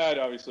was sad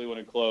obviously when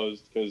it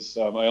closed, because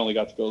I only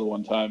got to go the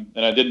one time,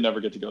 and I didn't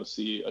ever get to go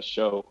see a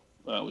show,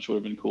 which would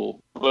have been cool.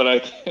 But I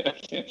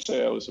can't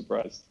say I was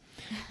surprised.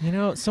 You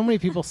know, so many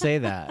people say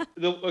that.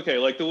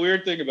 Like, the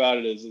weird thing about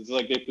it is, it's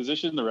like they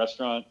positioned the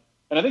restaurant,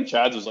 and I think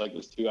Chad's was like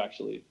this too,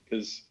 actually,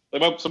 because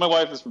my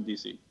wife is from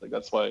DC. Like,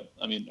 that's why,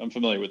 I mean, I'm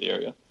familiar with the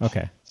area.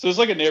 Okay. So it's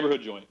like a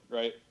neighborhood joint,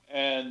 right?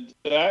 And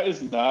that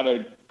is not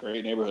a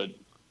great neighborhood.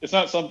 It's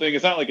not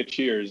like a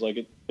Cheers. Like,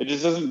 it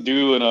just doesn't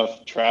do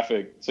enough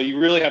traffic. So you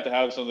really have to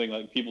have something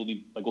like people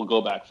need, like, will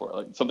go back for,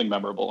 like something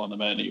memorable on the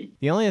menu.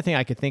 The only other thing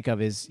I could think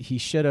of is he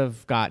should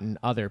have gotten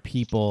other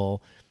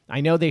people.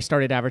 I know they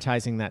started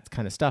advertising that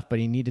kind of stuff, but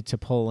he needed to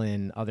pull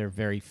in other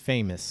very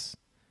famous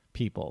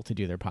people to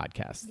do their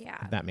podcast. Yeah.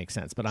 If that makes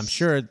sense. But I'm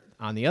sure,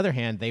 on the other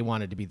hand, they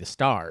wanted to be the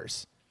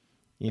stars.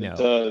 You know.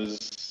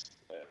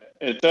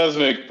 It does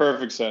make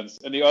perfect sense.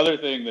 And the other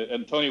thing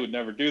and Tony would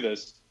never do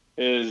this,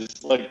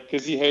 is, like,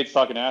 because he hates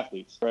talking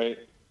athletes, right?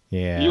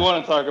 Yeah. You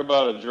want to talk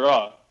about a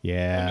draw.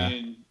 Yeah. I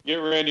mean, get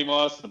Randy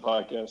Moss in the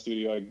podcast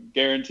studio. I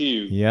guarantee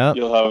you, Yep.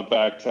 you'll have a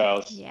packed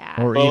house.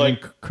 Yeah. Or But, even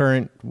like,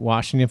 current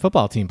Washington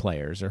football team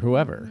players or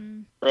whoever.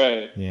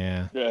 right.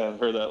 Yeah. Yeah, I've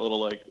heard that little,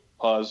 like,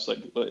 pause, like,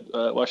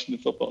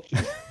 Washington football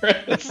team.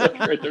 It's like,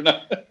 right, they're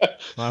not.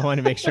 Well, I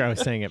wanted to make sure I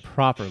was saying it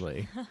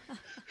properly.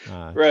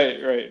 Right.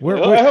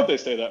 I hope they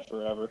say that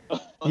forever.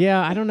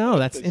 Yeah, I don't know.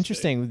 That's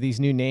interesting with these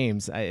new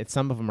names.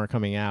 Some of them are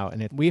coming out,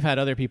 and we've had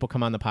other people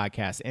come on the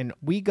podcast, and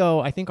we go.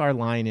 I think our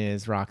line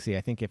is, Roxy,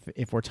 I think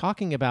if we're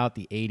talking about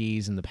the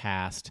 '80s and the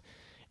past,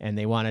 and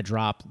they want to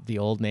drop the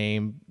old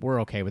name,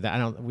 we're okay with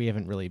that. We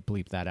haven't really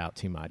bleeped that out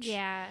too much.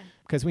 Yeah.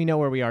 Because we know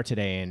where we are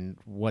today and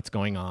what's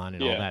going on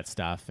and all Yeah. that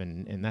stuff,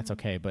 and that's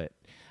okay. But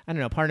I don't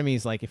know. Part of me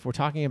is like, if we're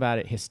talking about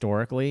it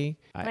historically,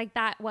 Like,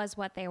 that was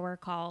what they were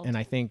called. and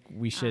I think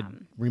we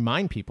should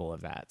remind people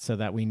of that so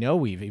that we know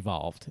we've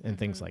evolved and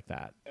things like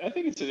that. I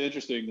think it's an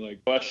interesting,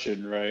 like,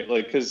 question, right?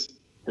 Like, because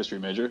history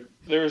major,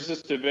 there was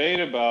this debate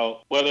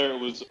about whether it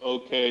was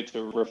okay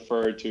to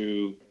refer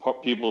to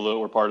people that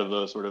were part of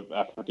the sort of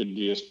African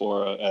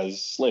diaspora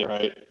as slaves,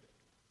 right?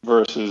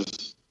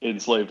 Versus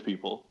enslaved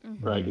people,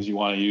 right? Because you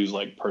want to use,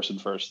 like, person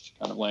first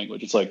kind of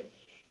language. It's like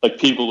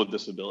people with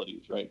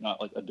disabilities, right? Not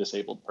like a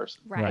disabled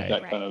person. Right. Like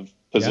that kind of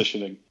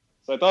positioning.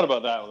 So I thought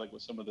about that, like,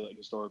 with some of the, like,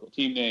 historical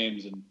team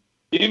names and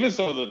even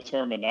some of the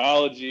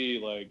terminology,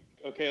 like,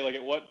 okay, like,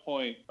 at what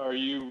point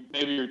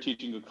maybe you're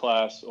teaching a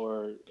class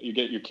or you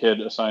get your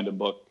kid assigned a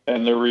book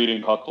and they're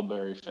reading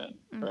Huckleberry Finn,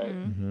 right?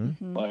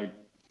 Like,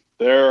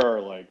 there are,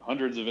 like,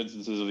 hundreds of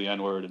instances of the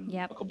N-word in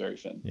Huckleberry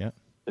Finn. Yeah.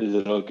 Is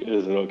it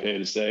okay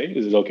to say?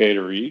 Is it okay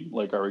to read?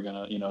 Like, are we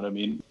gonna, you know what I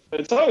mean?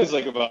 It's always,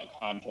 like, about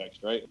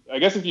context, right? I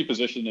guess if you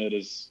position it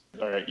as,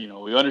 all right, you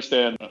know, we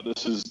understand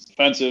this is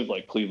offensive,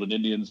 like Cleveland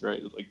Indians,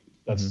 right? Like,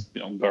 that's,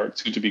 you know,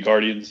 soon to be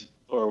Guardians,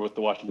 or with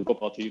the Washington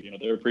football team, you know,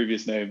 their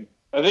previous name.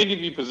 I think if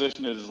you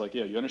position it as, like,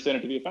 yeah, you understand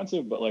it to be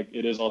offensive, but, like,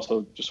 it is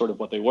also just sort of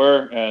what they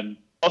were, and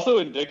also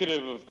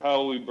indicative of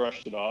how we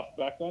brushed it off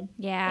back then.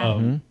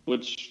 Yeah.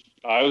 Which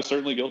I was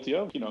certainly guilty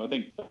of. You know, I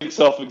think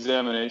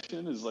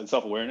self-examination is, like,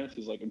 self-awareness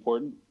is, like,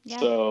 important. Yeah.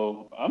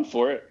 So I'm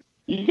for it.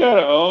 You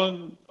gotta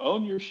own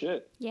your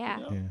shit. Yeah.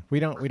 You know? Yeah. We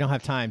don't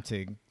have time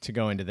to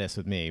go into this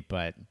with me,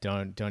 but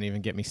don't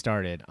even get me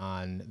started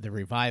on the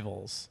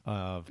revivals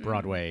of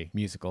Broadway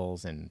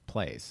musicals and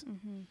plays.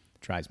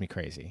 Drives me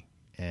crazy.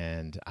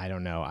 And I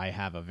don't know. I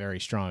have a very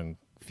strong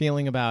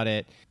feeling about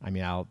it. I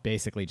mean, I'll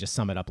basically just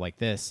sum it up like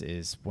this: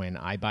 is when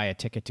I buy a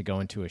ticket to go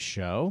into a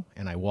show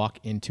and I walk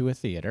into a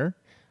theater,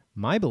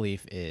 My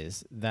belief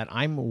is that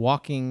I'm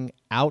walking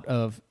out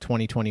of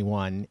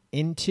 2021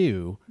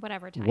 into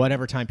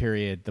whatever time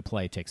period the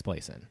play takes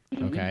place in.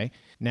 Okay.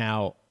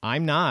 Now,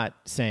 I'm not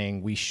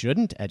saying we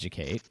shouldn't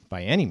educate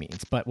by any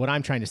means, but what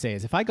I'm trying to say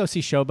is if I go see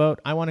Showboat,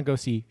 I want to go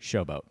see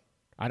Showboat.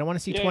 I don't want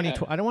to see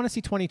I don't want to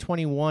see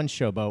 2021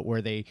 Showboat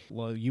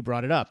where you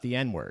brought it up, the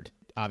N-word.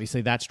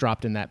 Obviously, that's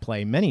dropped in that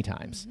play many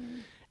times.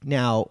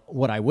 Now,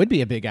 what I would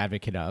be a big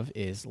advocate of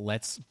is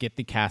let's get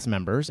the cast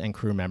members and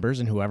crew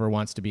members and whoever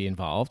wants to be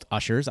involved,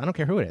 ushers, I don't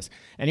care who it is,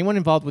 anyone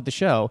involved with the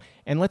show,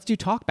 and let's do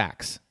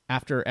talkbacks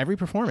after every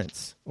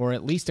performance, or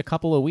at least a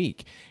couple a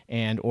week,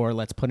 or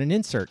let's put an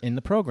insert in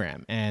the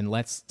program, and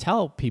let's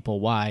tell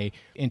people why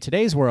in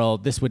today's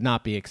world this would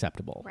not be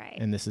acceptable,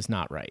 and this is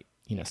not right.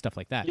 Stuff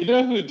like that. You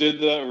know who did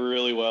that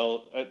really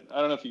well? I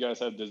don't know if you guys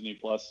have Disney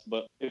Plus,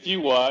 but if you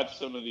watch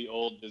some of the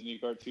old Disney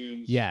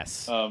cartoons,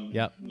 yes,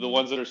 the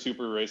ones that are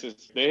super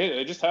racist,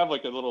 they just have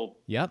like a little,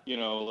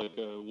 like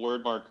a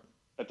word mark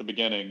at the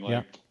beginning,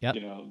 like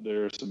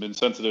there's some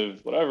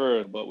insensitive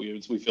whatever, but we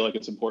feel like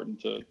it's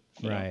important to,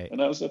 and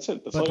that's it.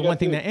 That's but the one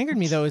thing that angered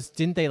me though is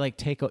didn't they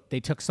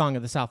they took Song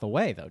of the South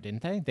away though,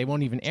 didn't they? They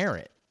won't even air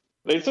it.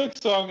 They took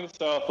Song of the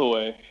South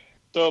away.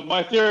 So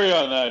my theory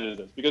on that is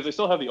this, because they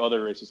still have the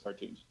other racist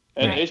cartoons.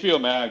 And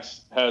HBO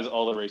Max has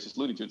all the racist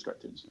Looney Tunes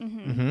cartoons.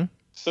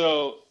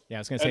 So I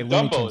was going to say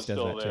Looney Tunes does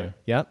that too.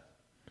 Yep.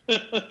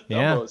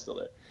 Dumbo is still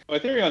there. My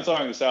theory on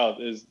Song of the South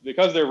is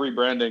because they're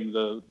rebranding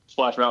the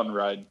Splash Mountain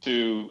ride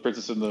to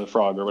Princess and the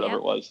Frog or whatever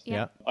it was.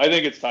 Yep. I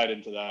think it's tied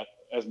into that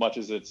as much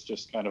as it's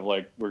just kind of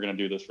like we're going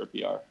to do this for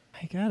PR.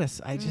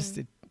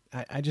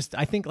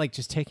 I think like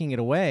just taking it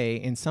away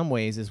in some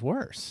ways is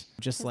worse.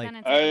 Just like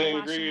I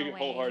agree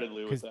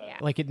wholeheartedly with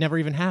that. Like it never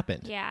even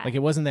happened. Yeah. Like it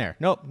wasn't there.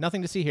 Nope,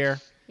 nothing to see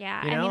here.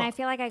 Yeah. I mean, I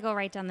feel like I go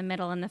right down the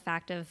middle in the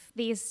fact of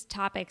these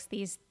topics,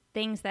 these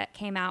things that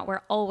came out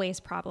were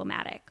always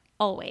problematic.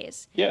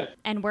 Always. Yeah.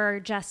 And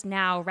we're just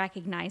now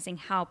recognizing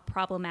how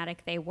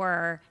problematic they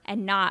were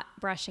and not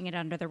brushing it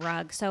under the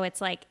rug. So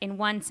it's like, in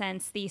one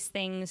sense, these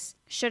things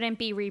shouldn't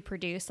be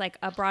reproduced. Like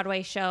a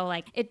Broadway show,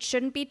 like it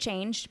shouldn't be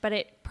changed, but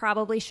it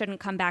probably shouldn't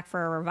come back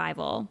for a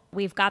revival.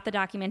 We've got the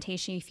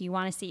documentation. If you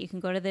want to see, you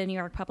can go to the New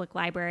York Public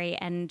Library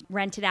and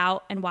rent it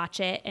out and watch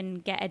it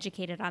and get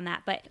educated on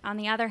that. But on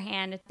the other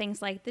hand,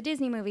 things like the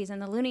Disney movies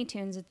and the Looney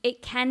Tunes,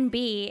 it can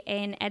be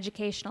an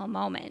educational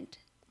moment.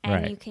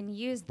 And you can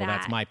use that. Well,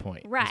 that's my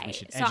point. Right. We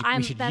should so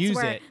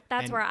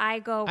that's where I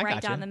go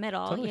right down the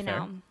middle, totally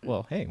fair.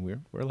 Well, hey,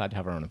 we're allowed to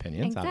have our own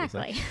opinions,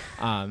 exactly.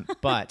 Obviously.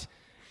 But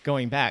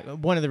going back,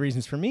 one of the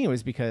reasons for me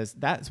was because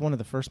that's one of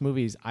the first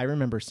movies I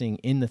remember seeing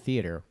in the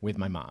theater with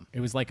my mom. It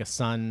was like a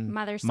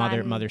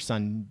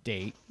mother-son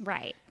date.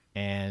 Right.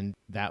 And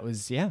that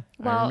was, I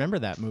remember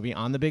that movie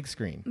on the big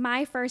screen.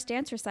 My first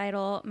dance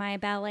recital, my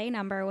ballet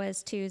number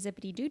was to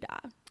Zippity Doo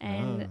Dah.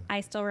 And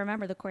I still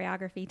remember the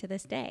choreography to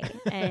this day.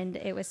 And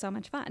it was so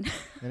much fun.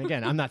 And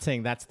again, I'm not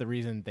saying that's the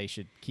reason they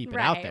should keep it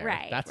out there.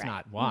 That's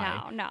not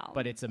why. No.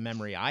 But it's a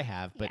memory I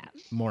have. But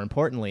more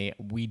importantly,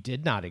 we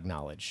did not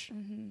acknowledge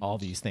all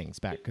these things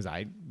back. Because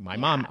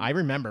mom, I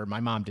remember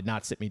my mom did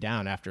not sit me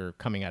down after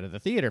coming out of the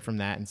theater from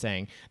that and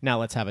saying, now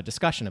let's have a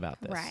discussion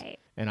about this. Right.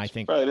 And I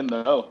think probably didn't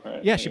know.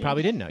 Right? Yeah, she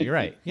probably didn't know. You're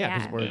right.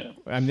 Yeah,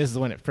 because this is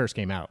when it first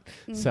came out.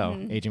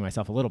 So aging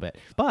myself a little bit,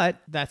 but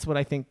that's what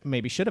I think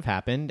maybe should have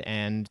happened,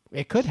 and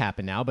it could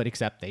happen now. But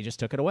except they just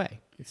took it away.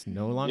 It's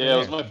no longer. Yeah, it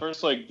was my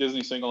first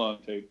Disney sing-along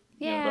tape.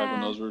 Yeah, back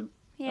when those were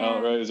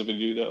out, right? As if we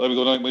do that.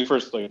 When we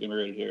first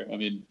immigrated here. I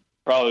mean,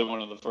 probably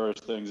one of the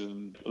first things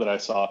that I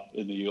saw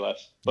in the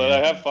U.S. But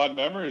I have fond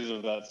memories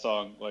of that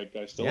song. Like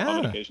I still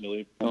hum it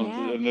occasionally,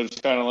 and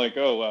it's kind of like,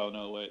 oh wow,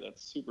 no wait,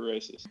 that's super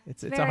racist.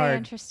 It's very a hard.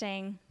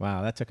 Interesting.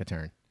 Wow, that took a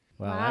turn.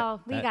 Wow,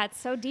 we got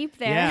so deep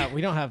there. Yeah,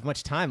 we don't have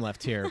much time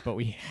left here, but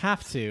we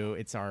have to.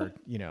 It's our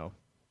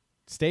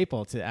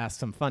staple to ask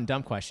some fun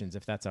dumb questions,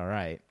 if that's all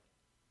right.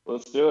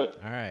 Let's do it.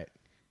 All right,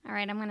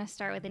 I'm going to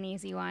start with an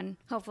easy one,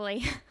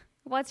 hopefully.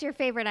 What's your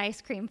favorite ice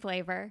cream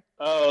flavor?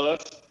 Oh,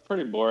 that's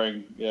pretty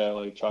boring. Yeah,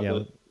 like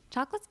chocolate. Yeah.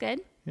 Chocolate's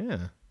good.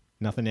 Yeah.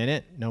 Nothing in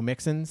it? No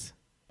mix-ins?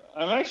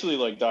 I'm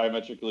actually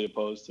diametrically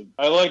opposed to.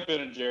 I like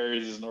Ben &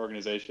 Jerry's as an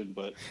organization,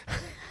 but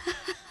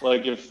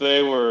if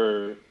they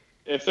were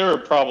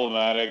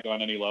problematic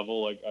on any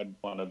level, I'd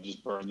want to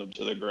just burn them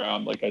to the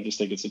ground. I just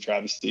think it's a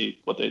travesty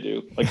what they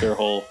do. Their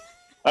whole.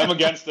 I'm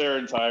against their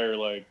entire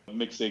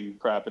mixing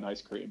crap in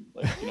ice cream.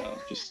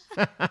 Just.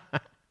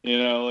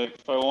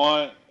 If I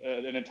want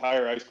an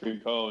entire ice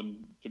cream cone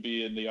to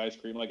be in the ice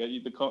cream,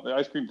 the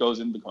ice cream goes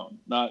in the cone,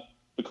 not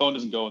the cone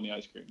doesn't go in the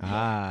ice cream.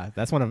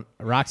 That's one of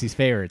Roxy's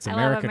favorites,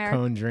 America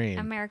Cone Dream.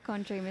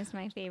 Americone Dream is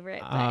my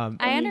favorite.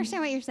 I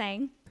understand what you're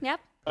saying. Yep.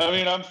 I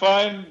mean, I'm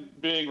fine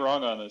being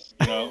wrong on this.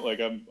 I'm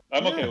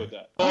okay with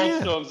that.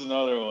 Cold Stone's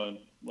another one.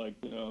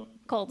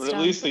 Cold but Stone.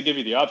 At least they give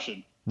you the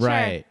option.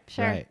 Right.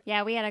 Sure. Right.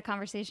 Yeah, we had a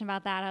conversation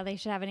about that, how they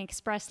should have an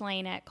express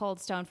lane at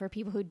Cold Stone for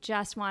people who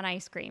just want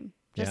ice cream.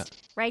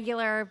 Just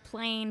regular,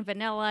 plain,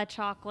 vanilla,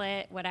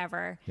 chocolate,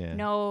 whatever. Yeah.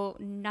 No,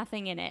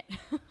 nothing in it.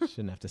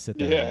 Shouldn't have to sit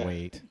there and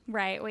wait.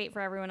 Right, wait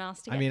for everyone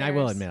else to get I mean, theirs. I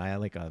will admit, I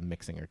like a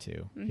mixing or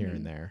two here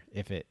and there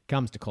if it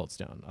comes to Cold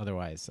Stone.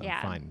 Otherwise,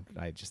 I'm fine.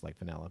 I just like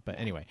vanilla. But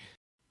anyway.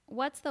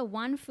 What's the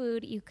one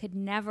food you could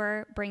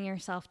never bring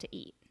yourself to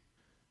eat?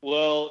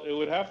 Well, it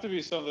would have to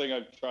be something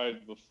I've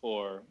tried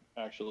before,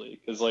 actually,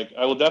 because like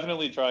I will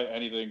definitely try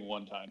anything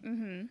one time.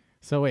 Mm-hmm.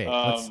 So wait,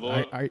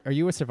 are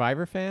you a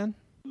Survivor fan?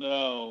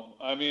 No,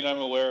 I mean I'm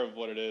aware of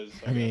what it is.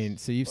 I mean,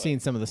 so you've seen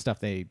some of the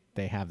stuff they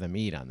have them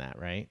eat on that,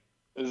 right?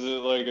 Is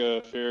it like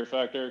a Fear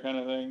Factor kind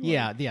of thing?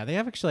 Yeah, they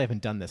actually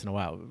haven't done this in a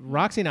while.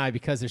 Roxy and I,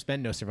 because there's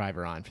been no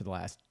Survivor on for the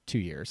last 2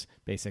 years,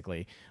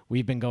 basically,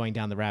 we've been going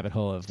down the rabbit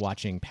hole of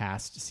watching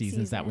past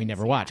seasons that we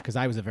never watched, because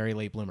I was a very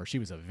late bloomer. She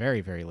was a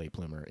very, very late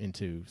bloomer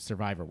into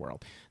Survivor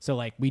world. So,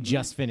 like, we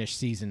just finished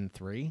season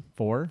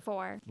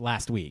 4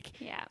 last week.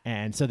 Yeah.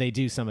 And so they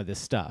do some of this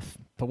stuff.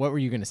 But what were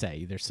you going to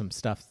say? There's some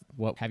stuff,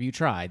 what have you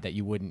tried that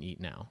you wouldn't eat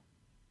now?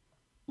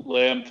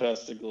 Lamb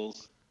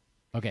testicles.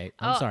 Okay,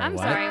 I'm sorry, I'm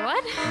what? sorry,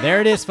 what?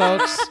 There it is,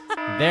 folks.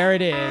 There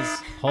it is.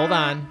 Hold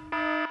on.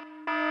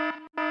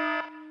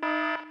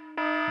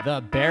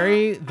 The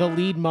bury the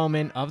lead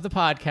moment of the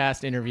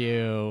podcast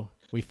interview.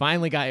 We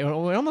finally got it.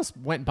 We almost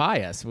went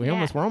by us. We're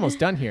almost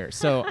done here.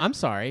 So I'm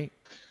sorry.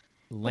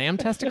 Lamb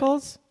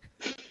testicles?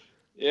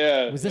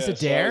 Yeah. Was this a so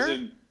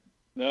dare?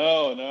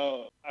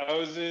 No. I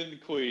was in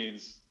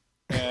Queens.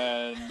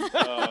 And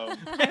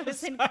I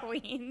was in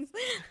Queens.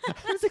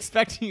 I was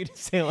expecting you to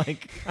say,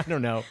 like, I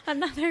don't know.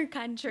 Another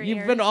country.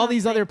 You've been to all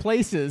these other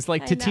places,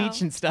 like, to teach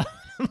and stuff.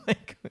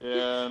 Like,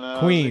 yeah, no.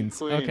 Queens.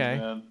 Queens, Okay.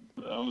 Man.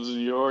 I was in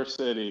your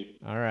city.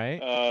 All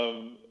right.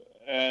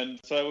 And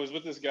so I was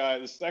with this guy.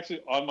 This is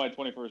actually on my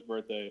 21st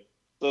birthday.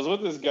 So I was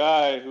with this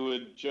guy who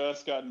had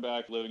just gotten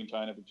back living in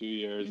China for 2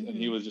 years, and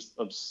he was just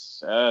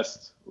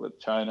obsessed with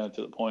China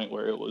to the point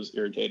where it was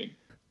irritating.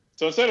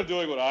 So instead of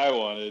doing what I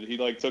wanted, he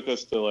like took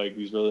us to like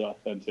these really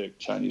authentic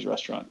Chinese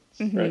restaurants,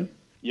 right?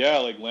 Yeah,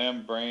 like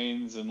lamb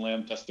brains and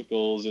lamb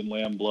testicles and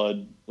lamb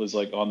blood was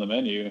like on the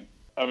menu.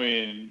 I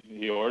mean,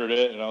 he ordered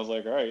it, and I was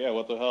like, all right, yeah,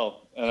 what the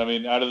hell? And I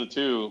mean, out of the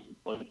two,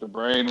 like the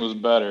brain was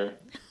better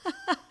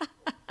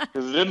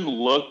because it didn't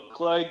look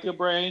like a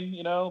brain,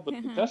 you know, but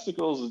the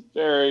testicles is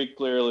very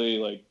clearly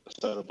like a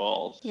set of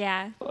balls.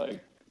 Yeah.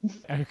 Like,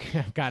 Okay,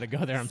 I've got to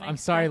go there. I'm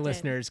sorry,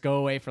 listeners. Go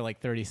away for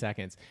like 30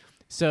 seconds.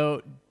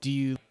 So do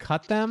you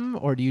cut them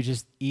or do you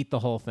just eat the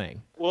whole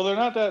thing? well, they're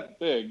not that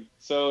big,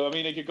 so I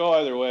mean, it could go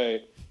either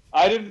way.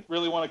 I didn't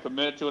really want to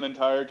commit to an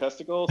entire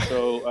testicle,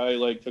 so I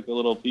like took a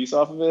little piece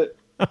off of it,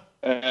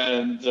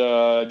 and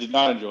did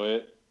not enjoy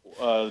it.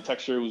 The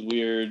texture was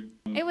weird.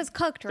 It was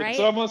cooked, right? It's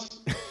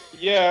almost,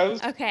 yeah, it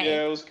was. Okay.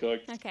 Yeah, it was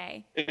cooked.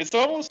 Okay. It's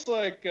almost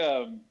like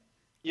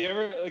you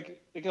ever like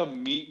a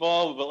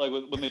meatball, but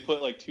like when they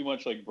put like too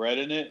much like bread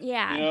in it.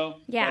 Yeah. You know.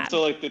 Yeah. And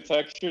so like the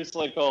texture's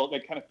like all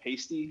like kind of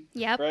pasty.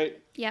 Yep. Right.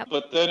 Yep.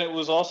 But then it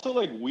was also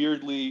like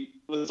weirdly.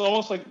 It's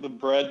almost like the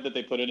bread that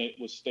they put in it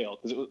was stale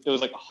because it was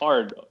like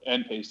hard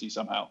and pasty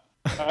somehow.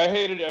 I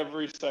hated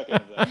every second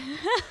of that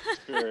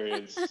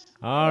experience.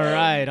 All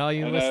right, all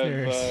you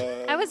listeners.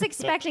 I was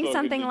expecting spoken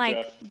something to like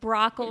Jeff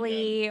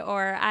broccoli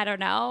or I don't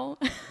know.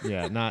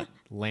 Yeah, not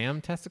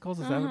lamb testicles.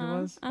 Is that what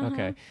it was?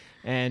 Okay.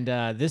 And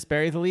this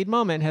Bury the Lead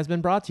moment has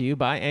been brought to you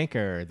by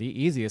Anchor,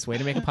 the easiest way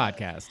to make a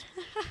podcast.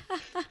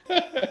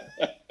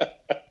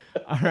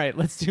 All right,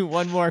 let's do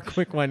one more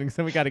quick one because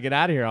then we got to get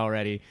out of here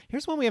already.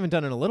 Here's one we haven't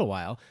done in a little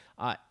while.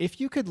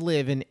 If you could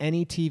live in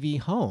any TV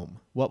home,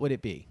 what would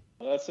it be?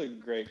 Well, that's a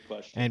great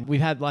question. And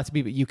we've had lots of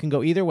people. You can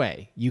go either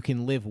way. You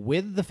can live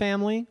with the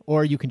family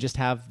or you can just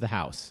have the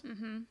house.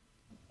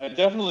 I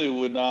definitely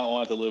would not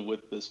want to live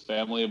with this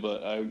family,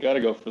 but I got to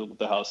go for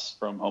the house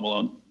from Home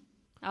Alone.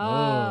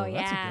 Oh,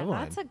 that's a yeah. good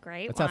one. That's a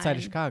great That's one. outside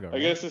of Chicago. I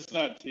Right? guess it's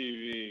not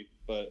TV,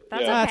 but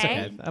That's yeah, That's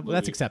okay. okay.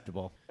 That's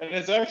acceptable. And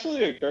it's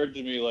actually occurred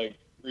to me like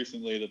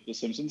recently that the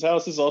Simpsons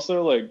house is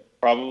also like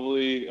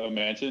probably a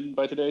mansion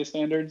by today's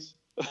standards.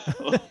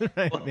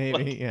 Right?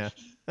 Maybe. Yeah.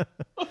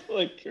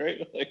 Like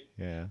right, like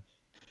Yeah.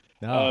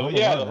 but Home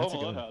yeah, Alone, the that's a Home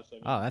good Alone one. house. I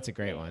mean, Oh, that's a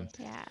great one.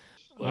 Yeah.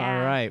 All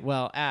right.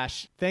 Well,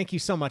 Ash, thank you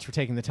so much for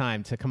taking the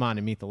time to come on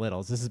and meet the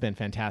Littles. This has been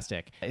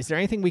fantastic. Is there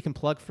anything we can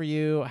plug for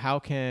you? How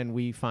can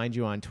we find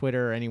you on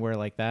Twitter or anywhere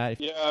like that?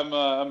 Yeah, I'm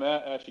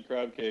at Ashy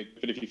Crabcake.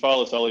 But if you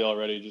follow Sully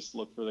already, just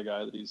look for the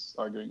guy that he's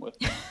arguing with.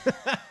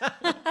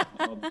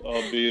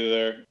 I'll be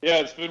there. Yeah,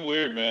 it's been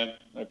weird, man.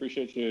 I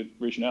appreciate you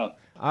reaching out.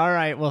 All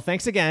right. Well,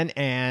 thanks again.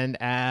 And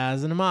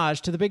as an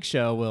homage to the big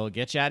show, we'll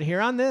get you out of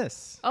here on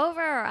this.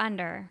 Over or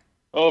under?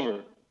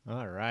 Over.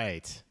 All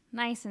right.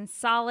 Nice and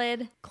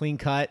solid. Clean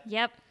cut.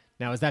 Yep.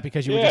 Now, is that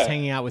because you were just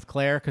hanging out with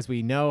Claire? Because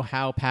we know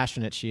how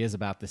passionate she is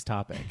about this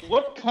topic.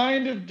 What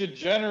kind of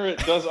degenerate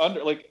does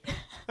under like?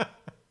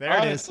 There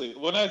honestly,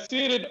 when I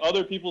see it in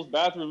other people's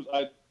bathrooms,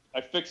 I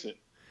fix it.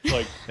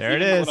 Like There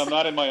it even is. when I'm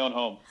not in my own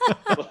home.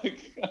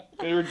 Like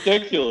they're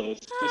ridiculous.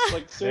 Just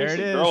like seriously,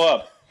 There it is. grow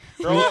up.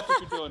 Grow up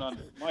if you're doing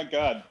under. My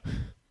God.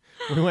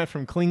 We went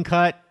from clean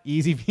cut,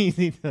 easy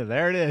peasy to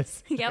there it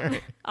is. Yep.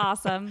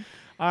 Awesome.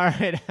 All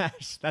right,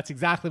 Ash. That's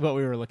exactly what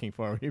we were looking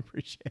for. We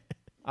appreciate it.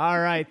 All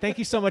right. Thank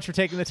you so much for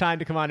taking the time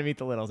to come on to Meet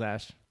the Littles,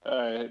 Ash. All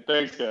right.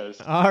 Thanks, guys.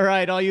 All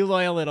right, all you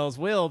loyal littles,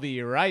 we'll be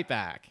right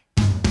back.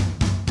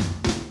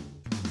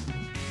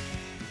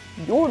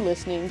 You're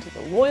listening to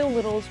the Loyal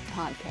Littles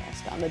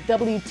podcast on the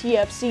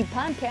WTFC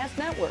Podcast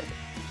Network.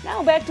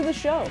 Now back to the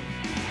show.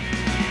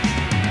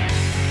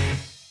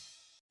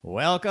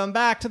 Welcome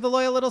back to the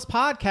Loyal Littles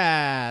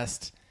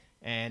podcast.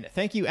 And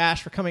thank you,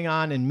 Ash, for coming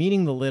on and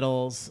meeting the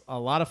Littles. A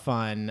lot of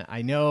fun.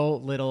 I know,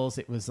 Littles,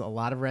 it was a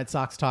lot of Red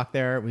Sox talk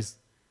there. It was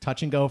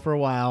touch and go for a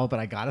while, but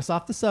I got us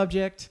off the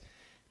subject.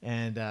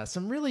 And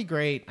some really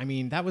great, I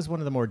mean, that was one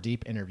of the more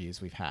deep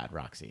interviews we've had,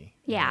 Roxy.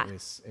 Yeah.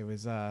 It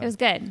was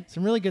good.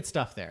 Some really good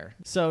stuff there.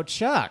 So,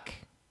 Chuck.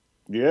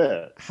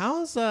 Yeah.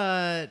 How's,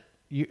 are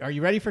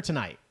you ready for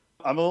tonight?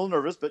 I'm a little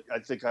nervous, but I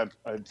think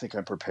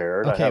I'm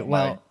prepared. Okay,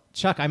 well,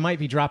 Chuck, I might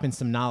be dropping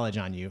some knowledge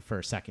on you for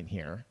a second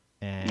here.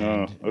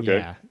 And okay.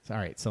 Yeah. All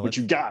right. So what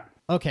you got?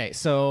 Okay.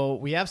 So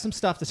we have some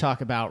stuff to talk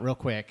about real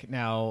quick.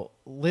 Now,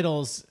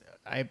 Littles,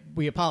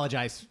 we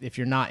apologize if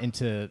you're not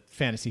into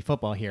fantasy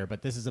football here,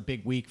 but this is a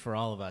big week for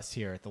all of us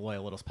here at the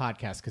Loyal Littles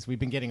podcast because we've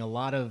been getting a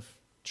lot of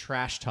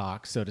trash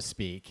talk, so to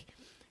speak,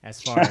 as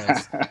far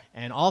as,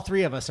 and all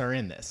three of us are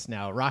in this.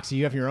 Now, Roxy,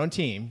 you have your own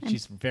team.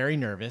 She's very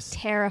nervous.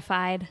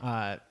 Terrified.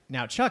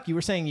 Now, Chuck, you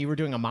were saying you were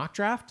doing a mock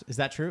draft. Is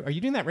that true? Are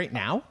you doing that right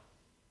now?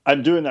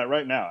 I'm doing that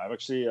right now. I've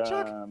actually,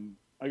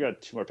 I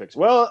got 2 more picks.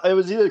 Well, it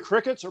was either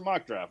crickets or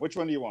mock draft. Which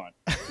one do you want?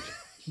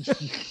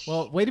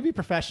 Well, way to be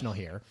professional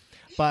here.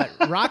 But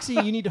Roxy,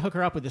 you need to hook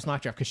her up with this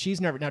mock draft because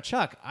she's nervous. Now,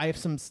 Chuck, I have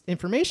some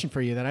information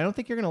for you that I don't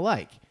think you're going to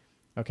like.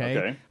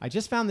 Okay? I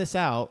just found this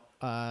out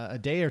a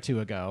day or two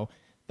ago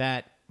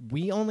that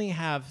we only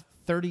have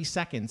 30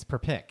 seconds per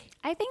pick.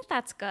 I think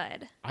that's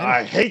good.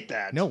 I hate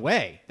that. No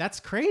way. That's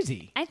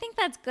crazy. I think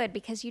that's good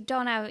because you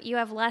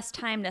have less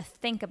time to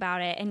think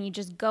about it and you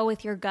just go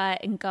with your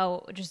gut and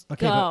go.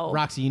 But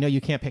Roxy, you know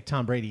you can't pick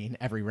Tom Brady in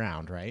every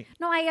round, right?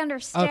 No, I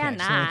understand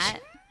that.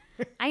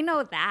 I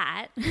know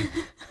that.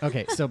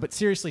 Okay, but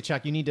seriously,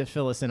 Chuck, you need to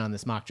fill us in on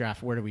this mock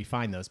draft. Where do we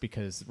find those?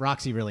 Because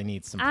Roxy really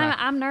needs some practice.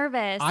 I'm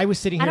nervous. I was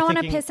sitting here I don't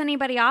thinking, want to piss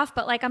anybody off,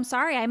 but I'm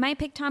sorry. I might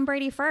pick Tom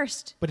Brady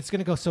first. But it's going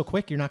to go so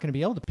quick, you're not going to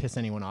be able to piss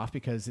anyone off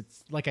because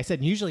it's, like I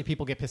said, usually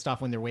people get pissed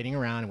off when they're waiting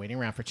around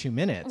for 2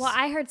 minutes. Well,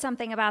 I heard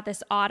something about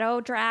this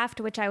auto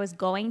draft, which I was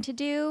going to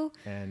do.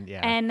 And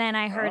then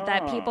I heard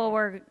that people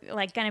were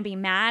going to be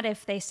mad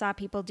if they saw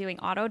people doing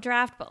auto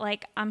draft. But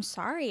I'm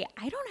sorry.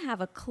 I don't have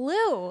a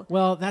clue.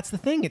 Well, that's the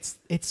thing.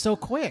 It's so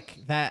quick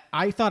that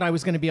I thought I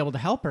was going to be able to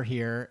help her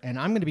here, and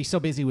I'm going to be so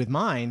busy with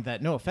mine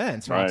that, no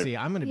offense, Roxy,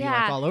 I'm going to be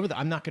all over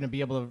I'm not going to be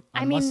able to.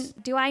 I mean,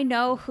 do I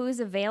know who's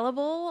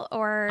available,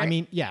 or? I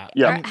mean, yeah.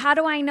 Or how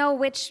do I know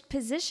which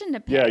position to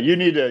pick? Yeah, you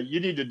need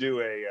to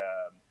do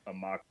a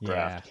mock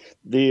draft.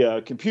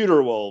 The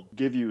computer will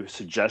give you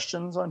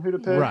suggestions on who to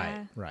pick.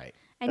 Right.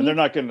 And they're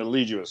not going to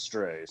lead you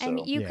astray. So.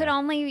 And you could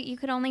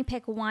only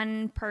pick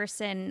one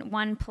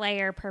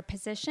player per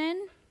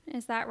position.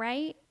 Is that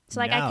right? So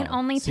I can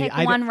only pick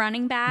one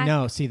running back?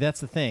 No, see, that's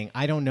the thing.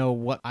 I don't know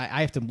what I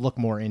have to look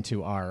more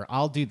into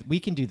we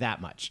can do that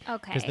much.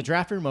 Okay. Because the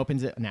draft room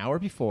opens an hour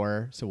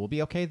before, so we'll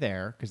be okay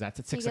there because that's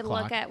at 6 o'clock. You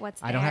can look at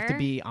what's there. I don't have to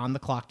be on the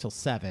clock till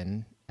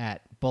 7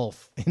 at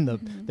both in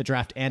the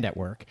draft and at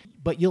work.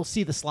 But you'll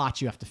see the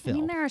slots you have to fill. I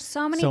mean, there are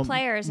so many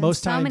players and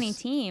so many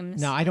teams.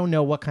 Now, I don't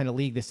know what kind of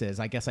league this is.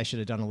 I guess I should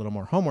have done a little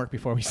more homework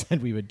before we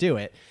said we would do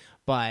it.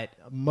 But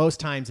most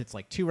times it's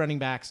 2 running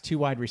backs, 2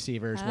 wide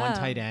receivers, 1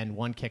 tight end,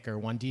 1 kicker,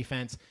 1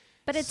 defense.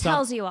 But it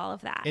tells you all of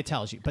that. It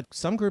tells you. But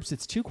some groups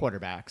it's 2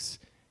 quarterbacks,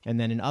 and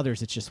then in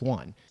others it's just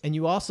 1. And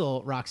you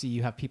also, Roxy,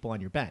 you have people on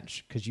your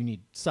bench because you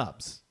need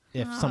subs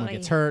if someone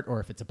gets hurt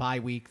or if it's a bye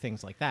week,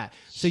 things like that.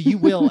 So you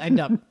will end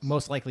up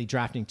most likely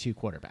drafting 2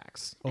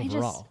 quarterbacks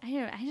overall.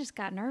 I just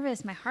got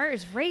nervous. My heart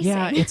is racing.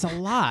 Yeah, it's a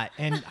lot.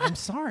 And I'm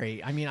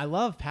sorry. I mean, I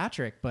love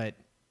Patrick, but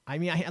I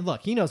mean,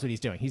 look, he knows what he's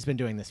doing. He's been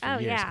doing this for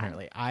years,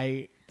 apparently.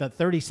 The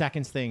 30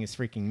 seconds thing is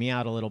freaking me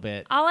out a little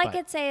bit. All I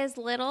could say is,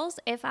 Littles,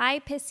 if I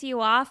piss you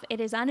off, it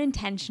is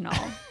unintentional.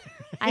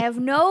 I have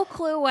no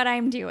clue what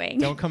I'm doing.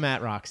 Don't come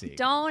at Roxy.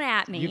 Don't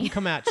at me. You can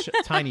come at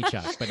Tiny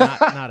Chuck, but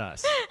not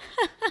us.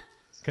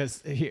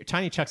 Because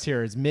Tiny Chuck's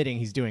here is admitting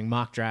he's doing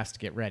mock drafts to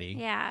get ready.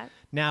 Yeah.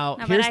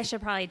 But I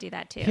should probably do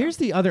that too. Here's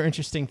the other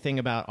interesting thing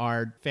about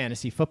our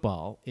fantasy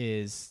football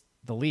is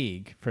the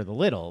league for the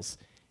Littles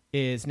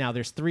is now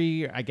there's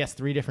 3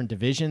 different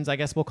divisions, I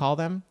guess we'll call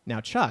them. Now,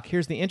 Chuck,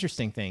 here's the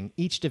interesting thing.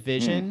 Each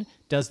division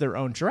does their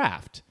own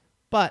draft.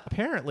 But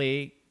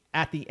apparently,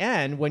 at the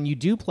end, when you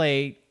do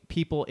play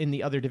people in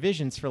the other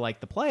divisions for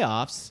the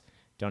playoffs,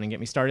 don't even get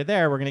me started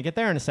there, we're going to get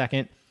there in a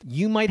second,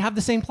 you might have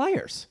the same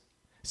players.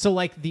 So,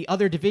 the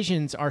other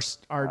divisions are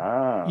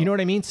you know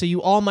what I mean? So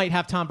you all might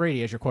have Tom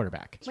Brady as your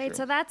quarterback. Wait,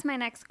 so that's my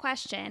next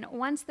question.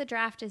 Once the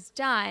draft is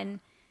done,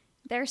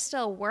 there's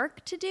still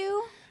work to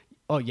do?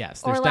 Oh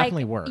yes, Or there's like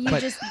definitely work. you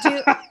But just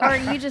do, or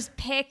you just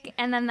pick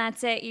and then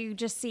that's it. You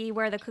just see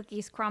where the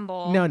cookies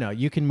crumble. no,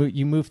 you can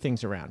move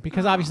things around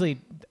because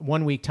obviously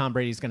 1 week Tom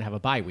Brady's going to have a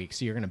bye week,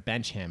 so you're going to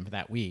bench him for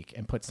that week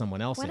and put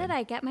someone else What in. did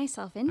I get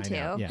myself I into?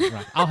 know.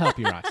 Yeah, I'll help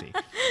you, Roxy.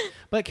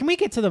 But can we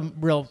get to the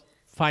real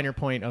finer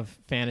point of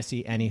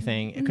fantasy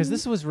anything? Because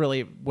this was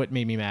really what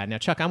made me mad. Now,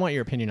 Chuck, I want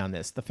your opinion on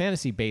this, the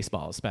fantasy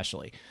baseball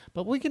especially.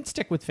 But we can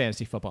stick with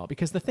fantasy football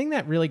because the thing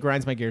that really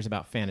grinds my gears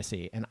about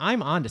fantasy, and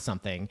I'm onto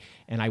something,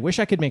 and I wish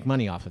I could make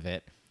money off of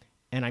it,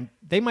 and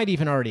they might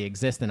even already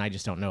exist and I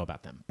just don't know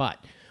about them.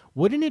 But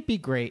wouldn't it be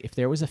great if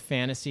there was a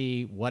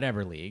fantasy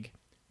whatever league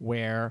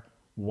where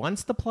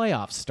once the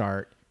playoffs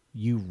start,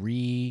 you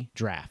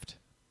redraft?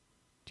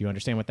 Do you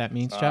understand what that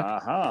means,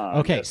 Chuck?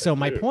 Okay, Yes, so I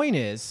my do. point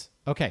is,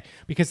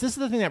 because this is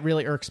the thing that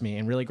really irks me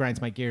and really grinds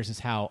my gears is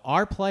how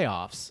our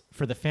playoffs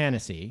for the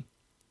fantasy,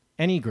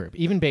 any group,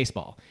 even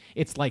baseball,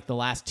 it's like the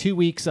last 2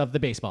 weeks of the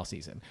baseball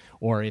season,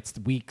 or it's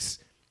weeks,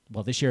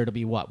 well, this year it'll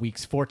be what,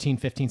 weeks 14,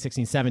 15,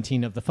 16,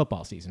 17 of the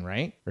football season,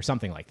 right? Or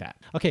something like that.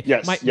 Okay,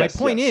 Yes. my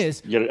point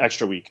is, you get an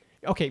extra week.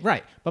 okay,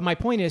 right. But my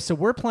point is, so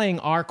we're playing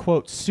our,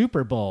 quote,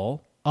 Super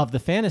Bowl of the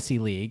fantasy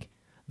league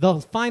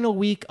the final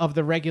week of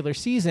the regular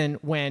season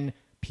when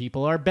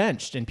people are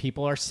benched and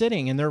people are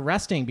sitting and they're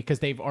resting because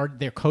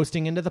they're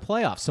coasting into the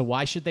playoffs. So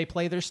why should they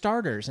play their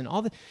starters and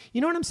all the,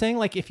 you know what I'm saying?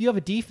 Like if you have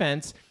a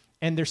defense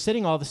and they're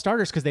sitting all the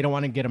starters because they don't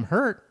want to get them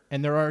hurt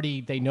and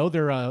they know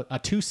they're a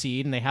 2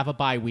 seed and they have a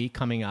bye week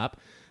coming up.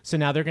 So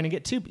now they're going to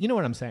get 2, you know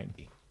what I'm saying?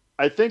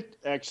 I think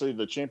actually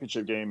the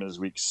championship game is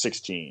week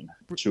 16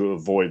 to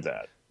avoid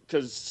that,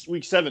 because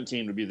week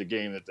 17 would be the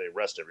game that they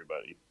rest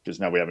everybody because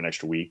now we have an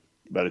extra week.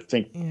 But I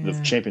think the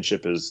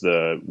championship is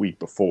the week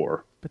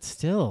before. But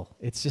still,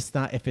 it's just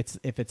not, if it's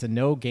a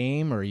no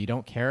game or you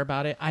don't care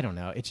about it, I don't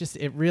know.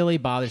 It really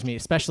bothers me,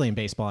 especially in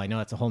baseball. I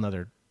know it's a whole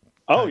nother.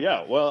 Oh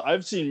yeah. Well,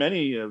 I've seen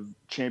many of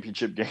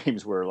championship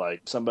games where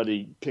like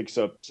somebody picks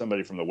up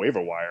somebody from the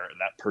waiver wire and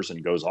that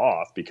person goes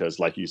off because,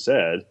 like you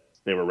said,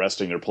 they were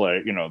resting their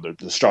play,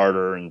 the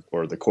starter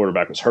or the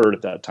quarterback was hurt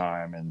at that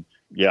time. And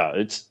yeah,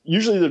 it's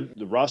usually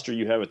the roster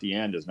you have at the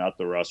end is not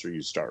the roster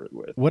you started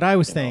with. What I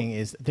was saying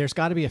is there's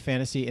got to be a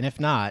fantasy, and if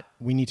not,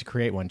 we need to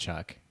create one,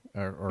 Chuck,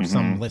 or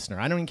some listener.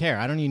 I don't even care.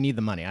 I don't even need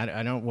the money.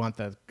 I don't want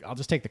I'll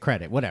just take the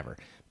credit, whatever.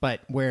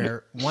 But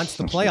where once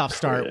the playoffs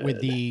start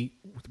with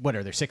what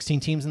are there, 16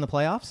 teams in the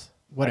playoffs?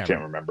 Whatever. I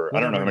can't remember. I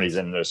don't know how many's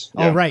in this.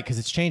 Oh, right, because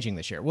it's changing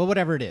this year. Well,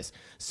 whatever it is.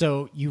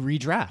 So you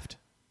redraft.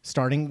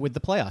 Starting with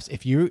the playoffs.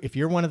 If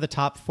you're one of the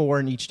top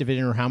 4 in each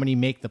division or how many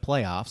make the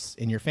playoffs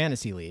in your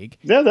fantasy league.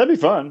 Yeah, that'd be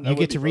fun. You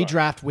get to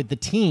redraft with the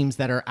teams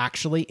that are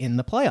actually in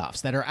the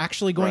playoffs, that are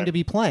actually going to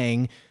be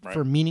playing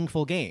for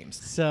meaningful games.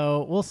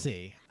 So we'll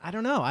see. I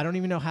don't know. I don't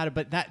even know how to,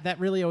 but that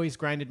really always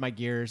grinded my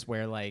gears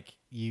where like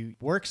you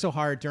work so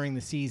hard during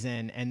the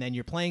season and then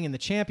you're playing in the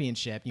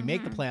championship, you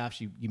make the playoffs,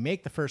 you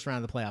make the first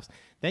round of the playoffs,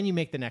 then you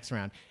make the next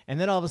round. And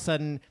then all of a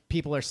sudden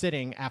people are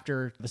sitting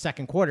after the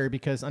second quarter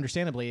because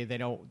understandably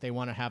they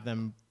want to have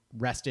them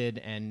rested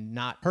and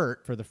not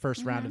hurt for the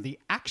first round of the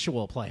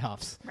actual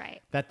playoffs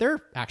that they're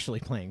actually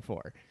playing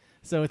for.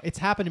 So it's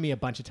happened to me a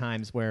bunch of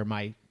times where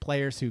my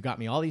players who got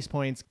me all these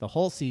points the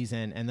whole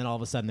season, and then all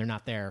of a sudden they're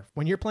not there.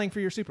 When you're playing for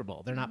your Super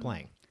Bowl, they're not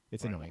playing.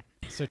 It's annoying.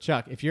 So,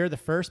 Chuck, if you're the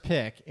first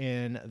pick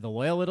in the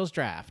Loyal Littles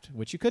draft,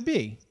 which you could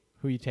be,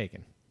 who are you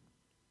taking?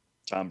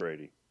 Tom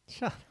Brady.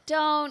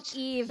 Don't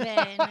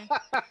even.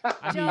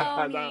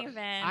 Don't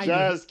even.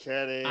 Just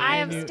kidding. I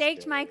have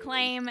staked my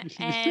claim,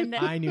 and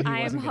I knew he I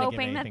am wasn't gonna give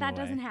hoping that anything away.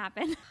 doesn't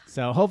happen.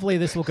 So hopefully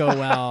this will go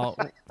well.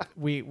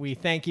 We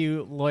thank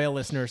you, loyal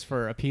listeners,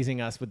 for appeasing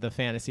us with the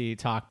fantasy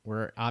talk.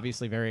 We're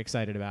obviously very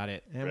excited about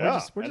it.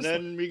 And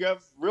then we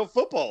got real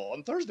football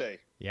on Thursday.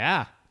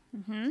 Yeah.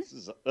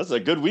 That's a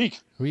good week.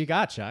 Who you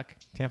got, Chuck?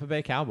 Tampa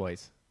Bay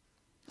Cowboys.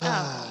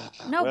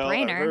 No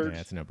brainer. Yeah,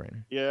 it's a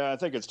no-brainer. Yeah, I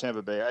think it's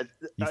Tampa Bay.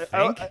 You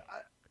think?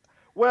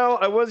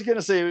 I was going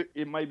to say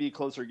it might be a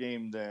closer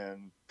game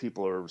than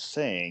people are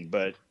saying,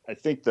 but I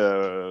think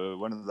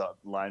one of the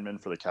linemen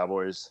for the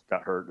Cowboys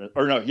got hurt.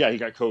 Or no, yeah, he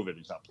got COVID.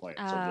 He's not playing.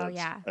 I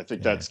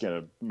think that's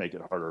going to make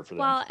it harder for them.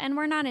 Well, and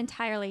we're not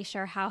entirely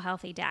sure how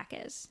healthy Dak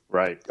is.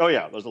 Right. Oh,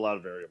 yeah, there's a lot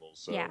of variables.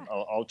 So Yeah.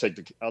 I'll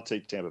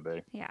take Tampa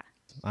Bay. Yeah.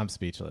 I'm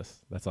speechless.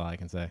 That's all I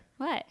can say.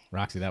 What?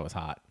 Roxy, that was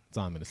hot. That's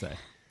all I'm going to say.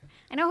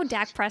 I know who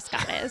Dak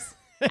Prescott is.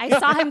 I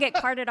saw him get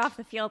carted off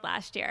the field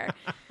last year.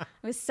 It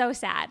was so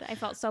sad. I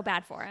felt so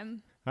bad for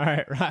him. All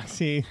right,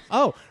 Roxy.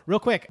 Oh, real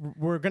quick,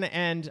 we're going to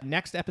end.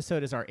 Next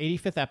episode is our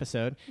 85th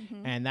episode,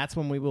 and that's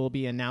when we will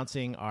be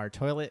announcing our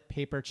toilet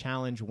paper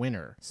challenge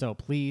winner. So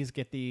please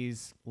get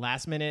these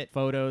last-minute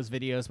photos,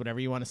 videos, whatever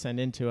you want to send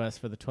in to us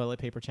for the toilet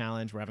paper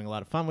challenge. We're having a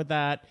lot of fun with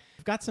that.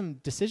 We've got some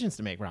decisions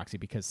to make, Roxy,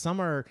 because some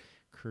are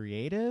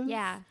creative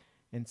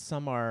and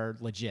some are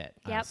legit,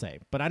 I'll say.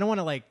 But I don't want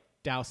to,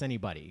 douse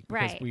anybody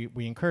because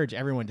we encourage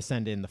everyone to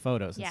send in the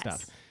photos and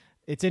stuff.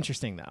 It's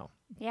interesting, though.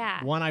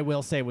 Yeah. One I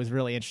will say was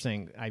really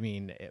interesting. I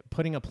mean,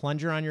 putting a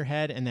plunger on your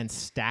head and then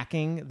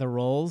stacking the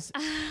rolls.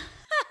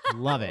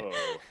 Love it.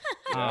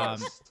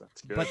 That's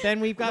good. But then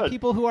we've got Good.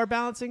 people who are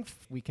balancing,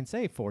 we can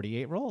say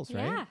 48 rolls,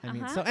 right? Yeah, I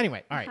mean, uh-huh. so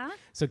anyway, all right. Uh-huh.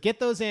 So get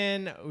those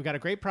in. We got a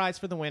great prize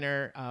for the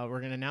winner. We're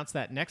going to announce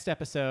that next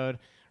episode.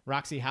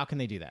 Roxy, how can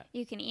they do that?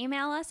 You can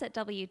email us at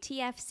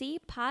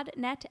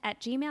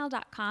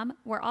wtfcpodnet@gmail.com.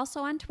 We're also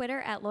on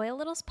Twitter at Loyal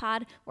Littles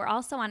Pod. We're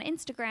also on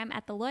Instagram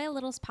at The Loyal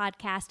Littles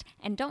Podcast.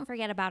 And don't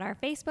forget about our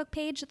Facebook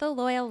page, The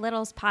Loyal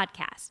Littles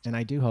Podcast. And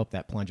I do hope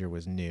that plunger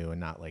was new and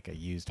not like a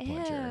used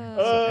plunger. Ew.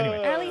 So anyway.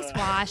 Or at least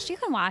washed. You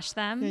can wash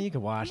them. Yeah, you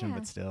can wash them,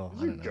 but still,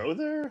 I You don't know. go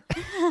there?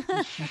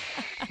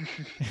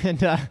 And,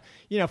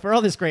 for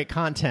all this great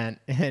content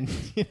and,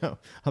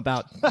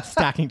 about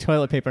stacking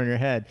toilet paper on your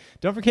head,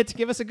 don't forget to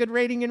give us a good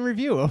rating and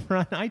review over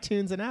on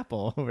iTunes and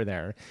Apple over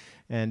there.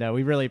 And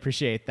we really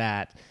appreciate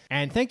that.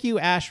 And thank you,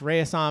 Ash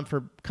Rayasam,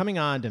 for coming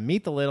on to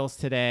Meet the Littles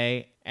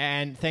today.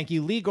 And thank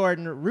you, Lee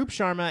Gordon, Roop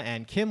Sharma,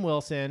 and Kim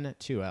Wilson,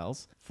 2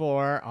 L's,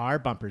 for our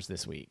bumpers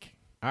this week.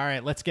 All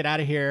right, let's get out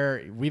of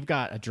here. We've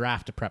got a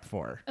draft to prep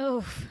for.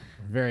 Oof.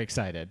 We're very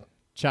excited.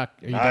 Chuck,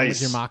 are you done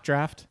with your mock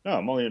draft? No,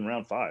 I'm only in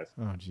round 5.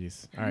 Oh,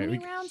 jeez. All How right,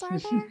 many rounds are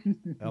there?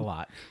 a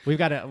lot. We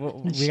got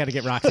to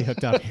get Roxy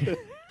hooked up here.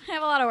 I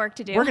have a lot of work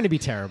to do. We're going to be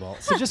terrible.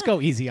 So just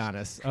go easy on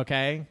us,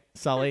 okay?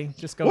 Sully,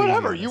 just go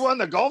Whatever. easy You on us. won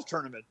the golf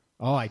tournament.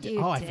 Oh, I did.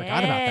 You I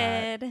forgot about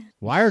that. did.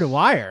 Wire to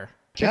wire.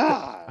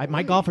 God.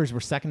 My golfers were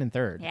 2nd and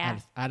 3rd. Yeah.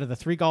 Out of the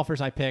 3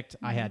 golfers I picked,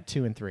 I had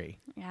 2 and 3.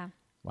 Yeah.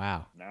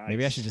 Wow. Nice.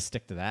 Maybe I should just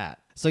stick to that.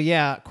 So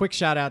yeah, quick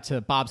shout out to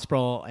Bob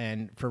Sproul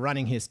and for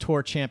running his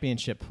tour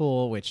championship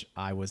pool, which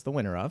I was the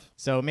winner of.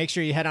 So make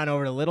sure you head on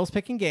over to Littles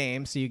Picking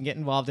Games so you can get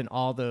involved in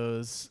all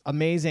those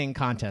amazing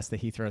contests that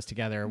he throws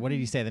together. What did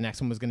he say? The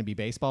next one was going to be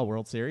baseball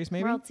World Series,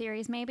 maybe? World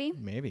Series, maybe.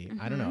 Maybe.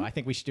 I don't know. I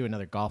think we should do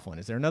another golf one.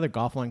 Is there another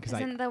golf one? Because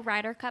Isn't the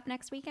Ryder Cup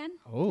next weekend?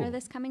 Oh, Or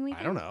this coming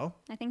weekend? I don't know.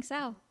 I think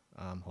so.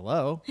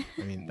 Hello.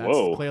 I mean, that's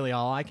Whoa. clearly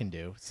all I can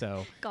do.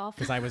 So Golf.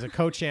 because I was a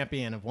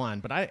co-champion of one,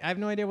 but I have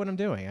no idea what I'm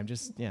doing. I'm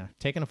just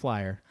taking a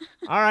flyer.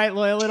 All right,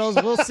 Loyal Littles,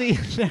 we'll see you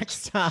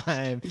next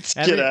time.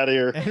 Get out of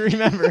here. And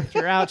remember, if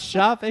you're out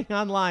shopping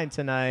online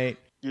tonight,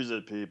 Use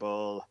it,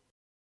 people.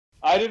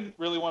 I didn't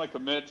really want to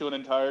commit to an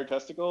entire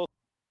testicle.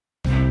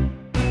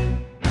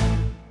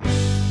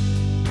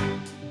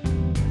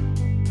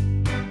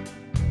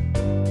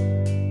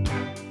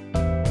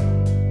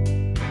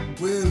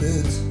 Well,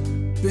 it's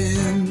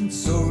been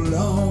so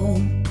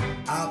long,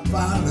 I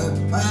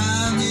finally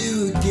find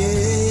you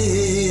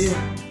again.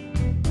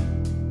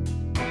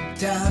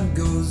 Time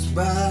goes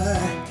by,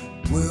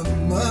 we're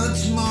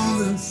much more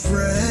than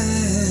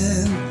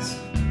friends.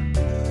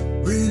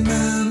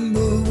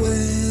 Remember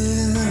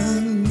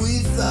when we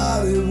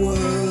thought it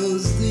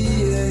was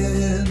the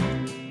end?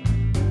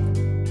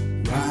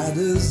 Why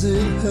does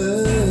it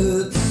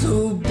hurt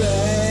so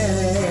bad?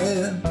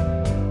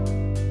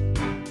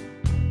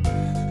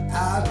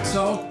 I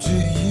talk to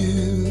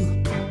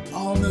you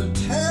on the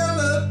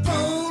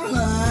telephone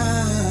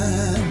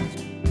line.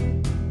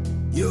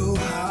 Your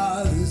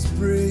heart is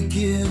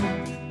breaking,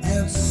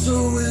 and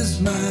so is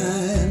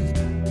mine.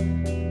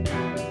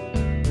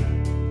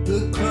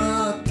 The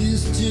clock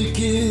is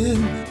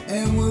ticking,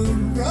 and we're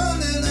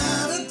running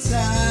out of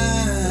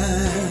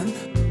time.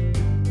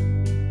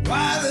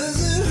 Why does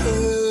it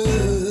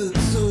hurt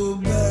so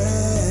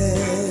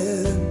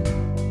bad?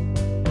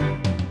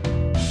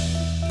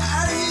 I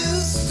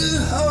used to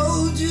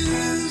hold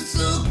you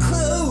so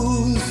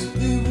close,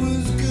 it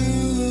was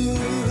good.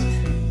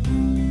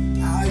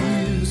 I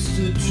used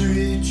to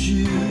treat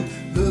you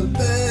the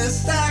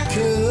best I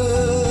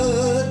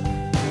could.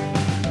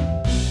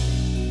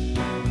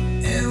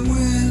 And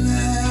when I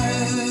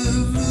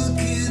look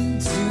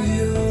into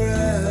your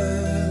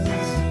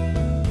eyes,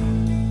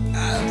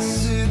 I'd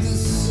see the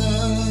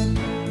sun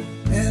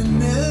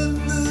and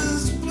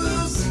endless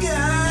blue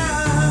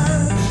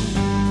skies.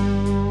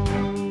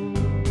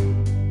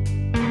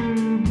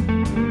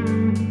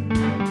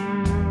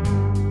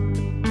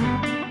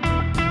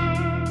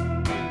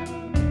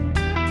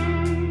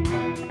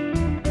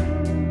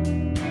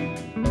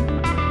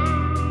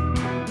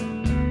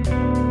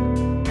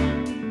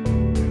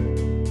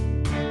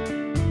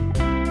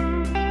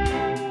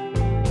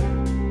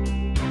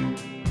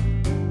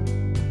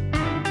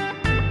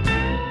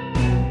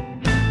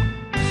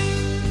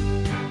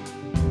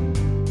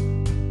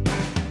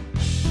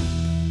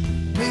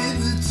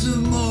 Maybe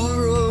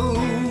tomorrow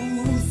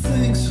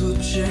things will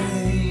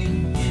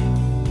change.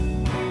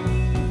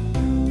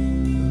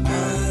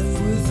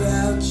 Life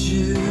without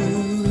you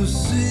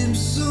seems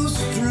so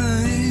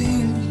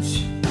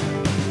strange.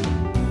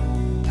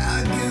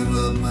 I give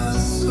up my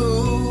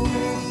soul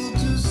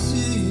to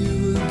see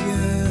you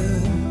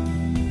again.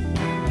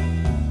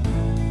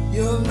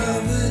 Your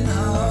loving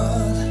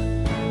heart,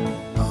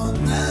 on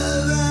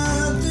that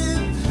I'll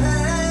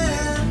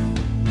depend.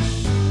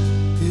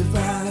 If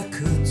I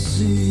could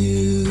see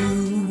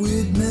you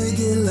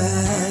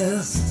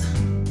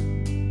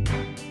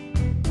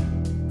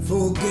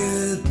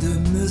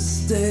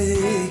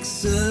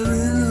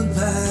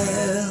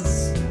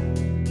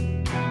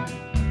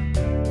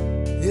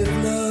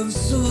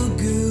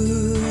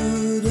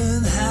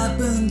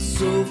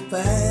so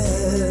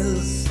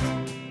fast?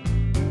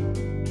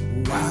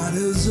 Why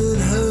does it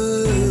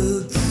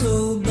hurt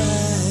so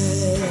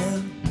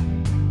bad?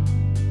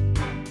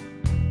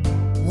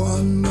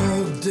 One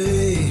more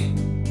day,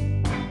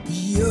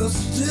 you're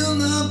still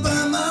not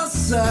by my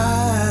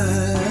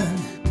side.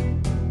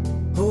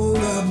 Hold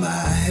up my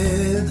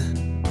head,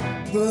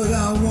 but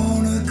I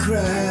wanna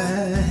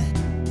cry.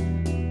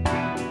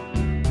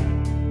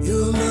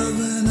 Your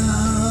loving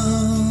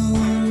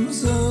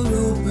arms are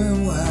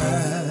open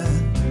wide.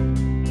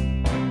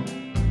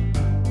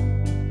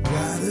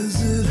 Why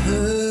does it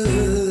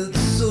hurt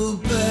so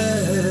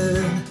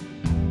bad?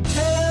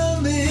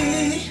 Tell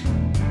me,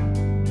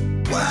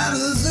 why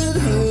does it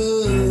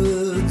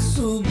hurt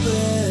so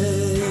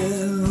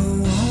bad?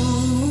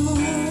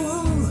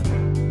 Oh,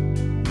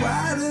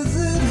 why does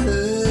it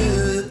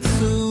hurt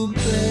so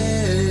bad?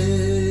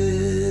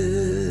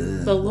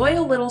 The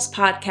Loyal Littles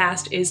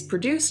podcast is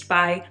produced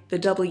by the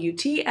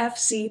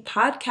WTFC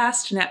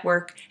Podcast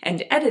Network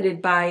and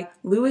edited by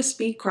Louis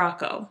B.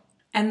 Crocco.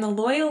 And the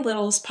Loyal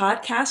Littles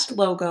podcast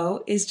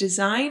logo is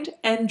designed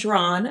and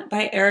drawn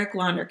by Eric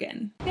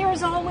Lonergan. There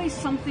is always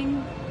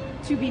something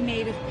to be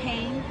made of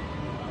pain.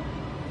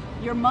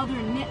 Your mother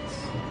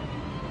knits.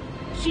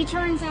 She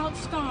turns out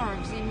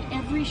scarves in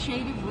every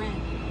shade of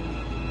red.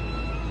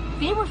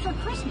 They were for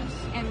Christmas,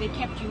 and they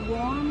kept you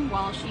warm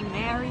while she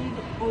married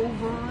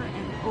over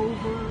and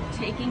over,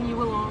 taking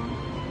you along.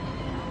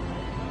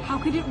 How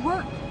could it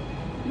work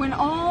when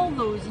all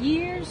those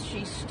years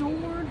she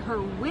stored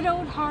her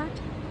widowed heart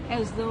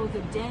as though the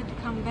dead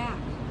come back?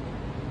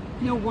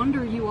 No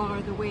wonder you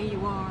are the way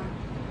you are,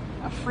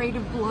 afraid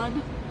of blood,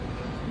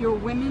 your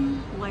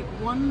women like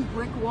one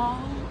brick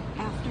wall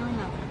after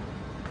another.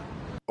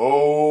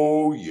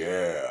 Oh,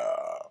 yeah.